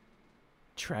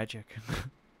 Tragic.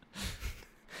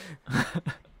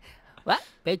 Well,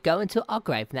 we're going to our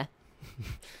grave now.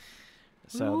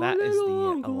 So that is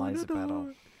the Eliza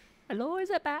Battle.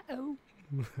 Eliza Battle.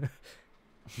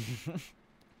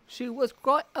 She was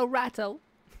quite a rattle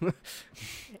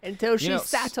until she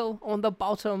settled on the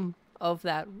bottom of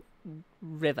that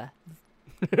river.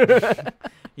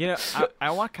 You know,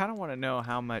 I kind of want to know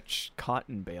how much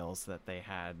cotton bales that they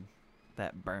had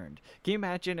that burned. Can you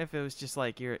imagine if it was just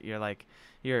like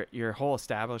your whole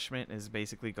establishment is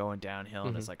basically going downhill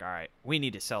and it's like, all right, we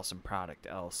need to sell some product,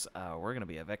 else we're gonna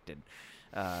be evicted.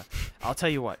 I'll tell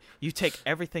you what, you take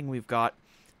everything we've got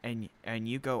and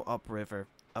you go upriver,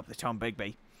 up the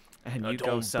Tombigbee, and you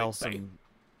go sell some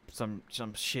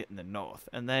shit in the north,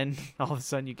 and then all of a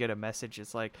sudden you get a message.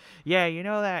 It's like, yeah, you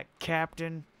know that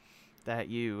captain that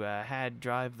you had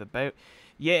drive the boat?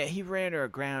 Yeah, he ran her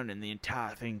aground and the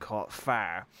entire thing caught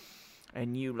fire,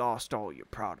 and you lost all your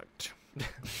product.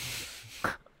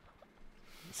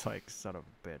 It's like, son of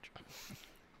a bitch.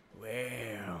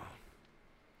 Well,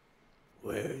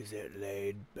 where's it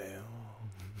laid, Bill?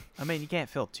 I mean, you can't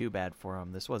feel too bad for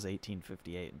him. This was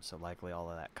 1858, and so likely all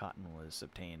of that cotton was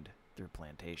obtained through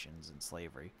plantations and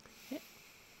slavery.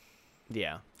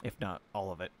 Yeah, if not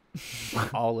all of it.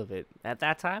 all of it. At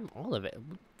that time, all of it.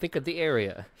 Think of the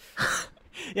area.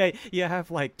 Yeah, you have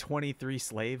like 23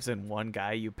 slaves and one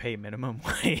guy you pay minimum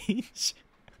wage.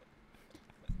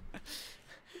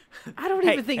 I don't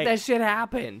Hey, even think hey. that shit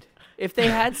happened. If they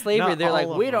had slavery, Not they're like,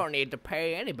 all of we them. don't need to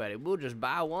pay anybody. We'll just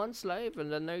buy one slave,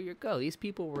 and then there you go. These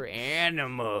people were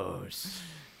animals.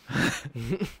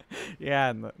 Yeah,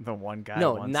 and the one guy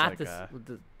No, wants not like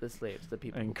the slaves. The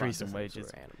people increase who in bought the slaves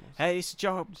wages. were animals. hey, this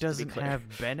job to be doesn't clear.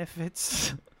 have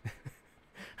benefits.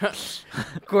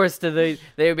 Of course, they'd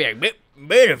be like,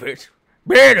 benefits.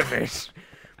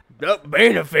 The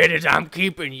benefit is I'm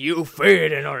keeping you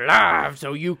fed and alive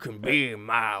so you can be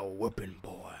my whipping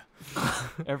boy.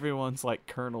 Everyone's like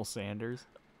Colonel Sanders.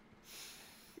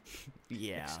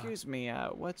 Yeah. Excuse me,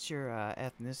 what's your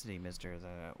ethnicity, mister?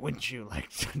 Wouldn't you like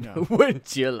to know?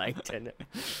 Wouldn't you like to know?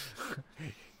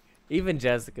 Even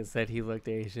Jessica said he looked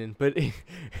Asian, but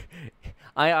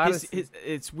I honestly,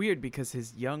 It's weird because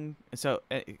his young... So,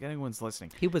 if anyone's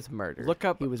listening, he was murdered. look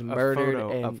up he was a murdered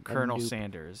photo and of Colonel Sanders.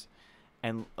 Sanders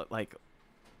and, like,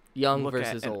 Young look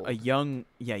versus at old, a young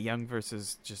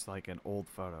versus just like an old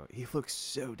photo. He looks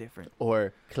so different.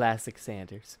 or classic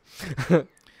Sanders.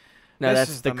 No, This that's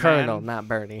is the the Colonel, man. not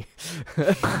Bernie.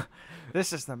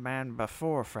 This is the man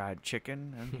before fried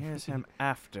chicken, and here's him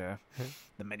after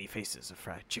the many faces of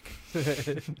fried chicken.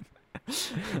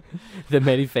 The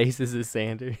many faces of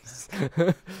Sanders.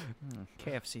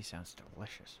 KFC sounds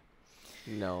delicious.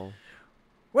 No.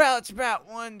 Well, it's about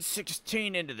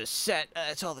 1:16 into the set.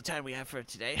 That's all the time we have for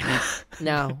today.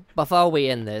 Now, before we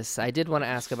end this, I did want to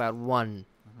ask about one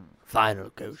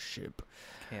final ghost ship.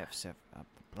 KFC up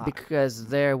the block. Because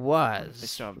there They was.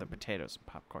 still have the potatoes and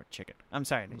popcorn chicken. I'm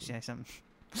sorry, did you say something?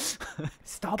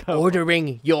 Stop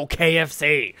ordering your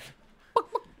KFC.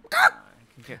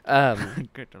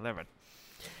 Good delivered.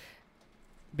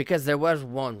 Because there was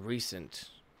one recent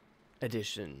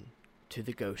addition to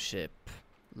the ghost ship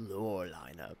lore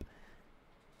lineup.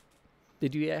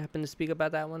 Did you happen to speak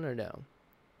about that one or no?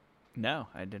 No,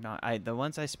 I did not. The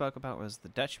ones I spoke about was the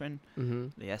Dutchman, Mm-hmm.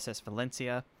 the SS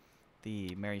Valencia,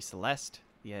 the Mary Celeste,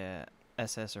 the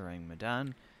SS Orang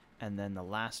Medan, and then the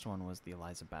last one was the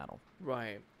Eliza Battle.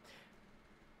 Right.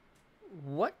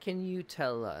 What can you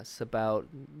tell us about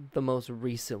the most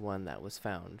recent one that was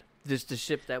found? Just the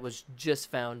ship that was just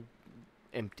found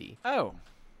empty. So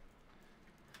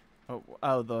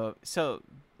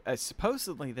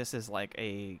supposedly this is like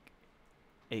a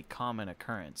common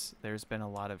occurrence. There's been a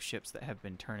lot of ships that have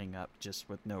been turning up just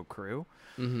with no crew.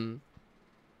 Mm-hmm.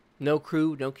 No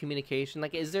crew, no communication.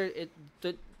 Like, is there?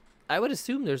 I would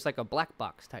assume there's like a black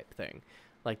box type thing,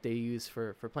 like they use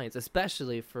for planes,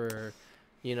 especially for,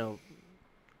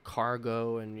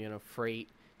 cargo and freight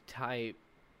type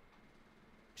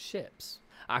ships.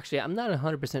 Actually, I'm not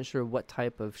 100% sure what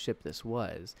type of ship this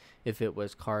was. If it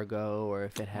was cargo or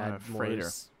if it had A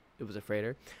freighter. It was a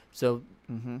freighter. So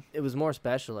Mm-hmm. it was more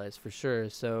specialized for sure.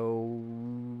 So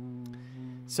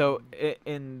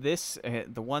In this,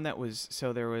 the one that was,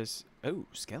 there was,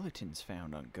 skeletons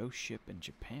found on ghost ship in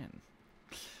Japan.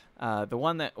 The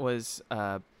one that was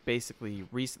basically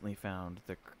recently found,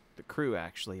 the crew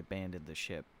actually abandoned the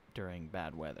ship during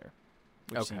bad weather,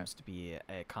 which Okay. seems to be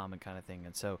a common kind of thing.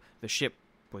 And so the ship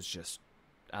was just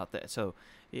out there. So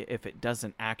if it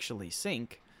doesn't actually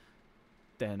sink,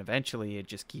 then eventually it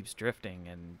just keeps drifting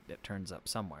and it turns up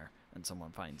somewhere and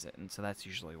someone finds it. And so that's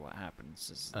usually what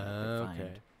happens. Is that they find.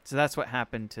 okay. So that's what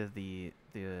happened to the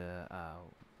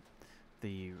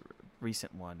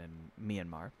recent one in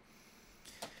Myanmar.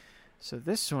 So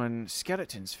this one,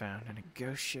 skeletons found in a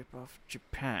ghost ship off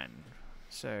Japan.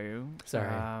 So Sorry,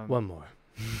 one more.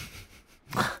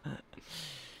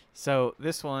 So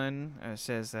this one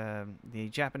says the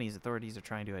Japanese authorities are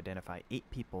trying to identify 8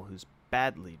 people whose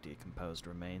badly decomposed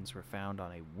remains were found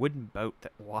on a wooden boat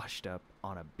that washed up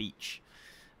on a beach.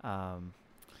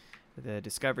 The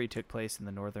discovery took place in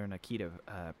the northern Akita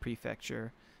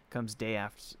prefecture. Comes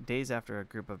days after a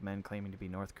group of men claiming to be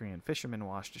North Korean fishermen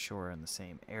washed ashore in the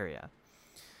same area.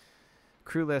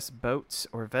 Crewless boats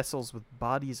or vessels with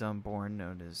bodies on board,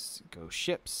 known as ghost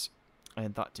ships,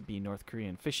 and thought to be North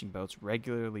Korean fishing boats,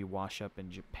 regularly wash up in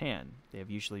Japan. They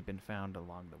have usually been found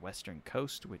along the western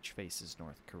coast, which faces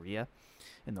North Korea.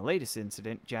 In the latest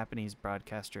incident, Japanese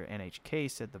broadcaster NHK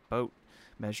said the boat,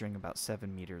 measuring about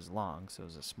 7 meters long, so it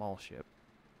was a small ship,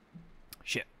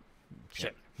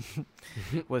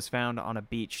 was found on a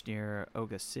beach near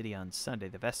Oga City on Sunday.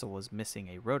 The vessel was missing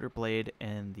a rotor blade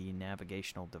and the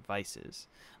navigational devices.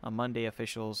 On Monday,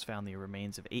 officials found the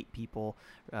remains of 8 people,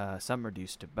 some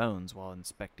reduced to bones, while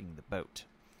inspecting the boat.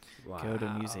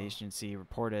 Kyoto News Agency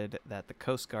reported that the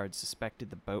Coast Guard suspected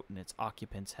the boat and its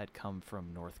occupants had come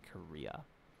from North Korea.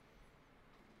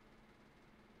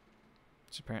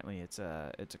 Which apparently it's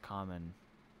a common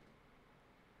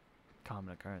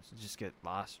occurrence. You just get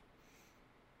lost.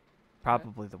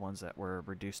 Probably the ones that were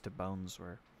reduced to bones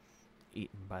were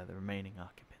eaten by the remaining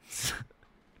occupants.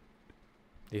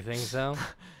 Do you think so?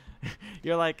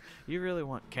 You're like, you really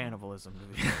want cannibalism to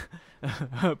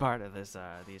be a part of this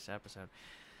episode.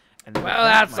 And Well,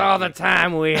 that's all the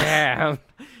time we have.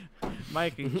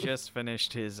 Mikey just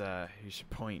finished his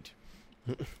point.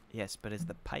 Yes, but is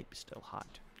the pipe still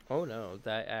hot? Oh no,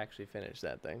 that actually finished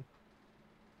that thing.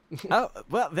 Oh,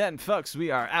 well then, folks,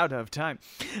 we are out of time.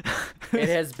 It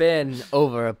has been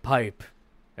over a pipe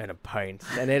and a pint,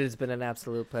 and it has been an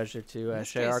absolute pleasure to This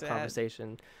share our case,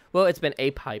 conversation. Well, it's been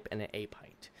a pipe and a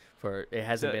pint. For it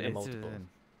hasn't been a multiple.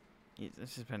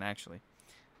 This has been actually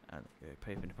a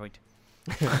pipe and a point.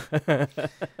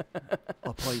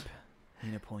 A pipe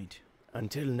and a point.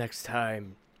 Until next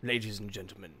time, ladies and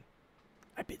gentlemen,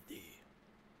 I bid thee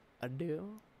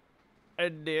Adieu.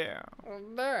 Adieu.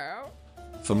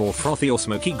 For more frothy or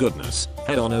smoky goodness,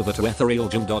 head on over to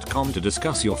etherealgym.com to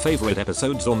discuss your favorite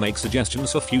episodes or make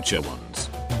suggestions for future ones.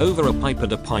 Over a Pipe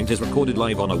and a Pint is recorded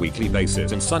live on a weekly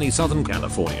basis in sunny Southern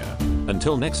California.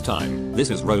 Until next time, this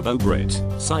is Robo Brit,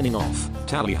 signing off.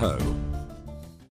 Tally ho.